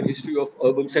architecture and history of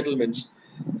urban settlements,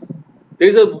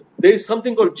 there is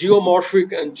something called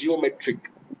geomorphic and geometric.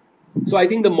 So I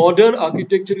think the modern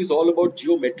architecture is all about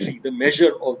geometry, the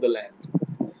measure of the land,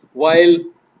 while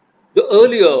the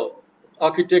earlier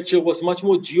architecture was much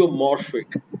more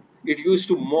geomorphic. It used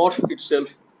to morph itself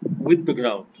with the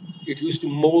ground. It used to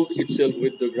mold itself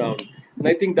with the ground. And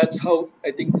I think that's how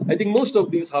I think most of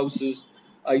these houses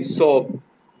I saw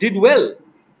did well.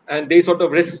 And they sort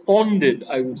of responded,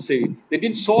 I would say. They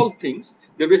didn't solve things.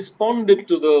 They responded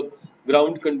to the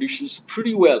ground conditions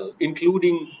pretty well,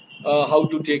 including how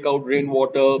to take out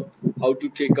rainwater, how to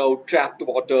take out trapped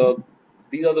water.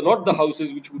 These are not the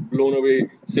houses which were blown away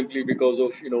simply because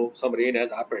of some rain has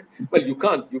happened. Well, you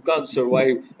can't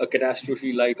survive a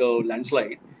catastrophe like a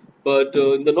landslide, but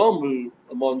in the normal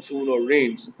monsoon or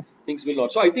rains, things will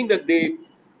not. So I think that they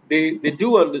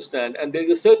do understand, and there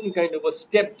is a certain kind of a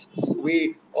stepped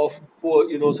way of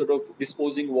sort of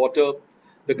disposing water.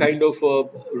 The kind of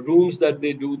rooms that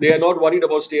they do, they are not worried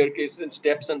about staircases and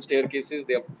steps and staircases.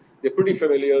 They're pretty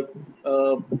familiar.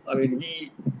 I mean,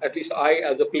 at least I,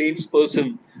 as a plains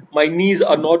person, my knees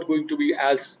are not going to be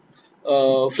as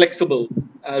flexible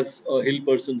as a hill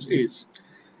person's is.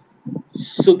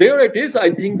 So there it is.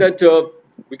 I think that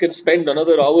we can spend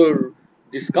another hour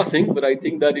discussing, but I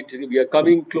think that we are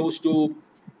coming close to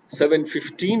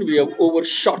 7:15. We have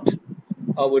overshot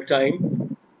our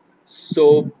time.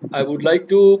 So I would like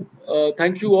to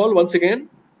thank you all once again,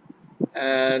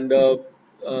 and uh,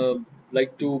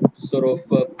 like to sort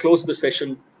of close the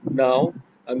session now.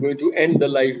 I'm going to end the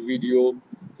live video.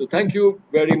 So thank you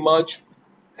very much,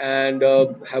 and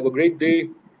have a great day,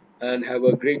 and have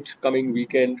a great coming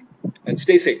weekend, and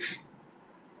stay safe.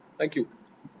 Thank you.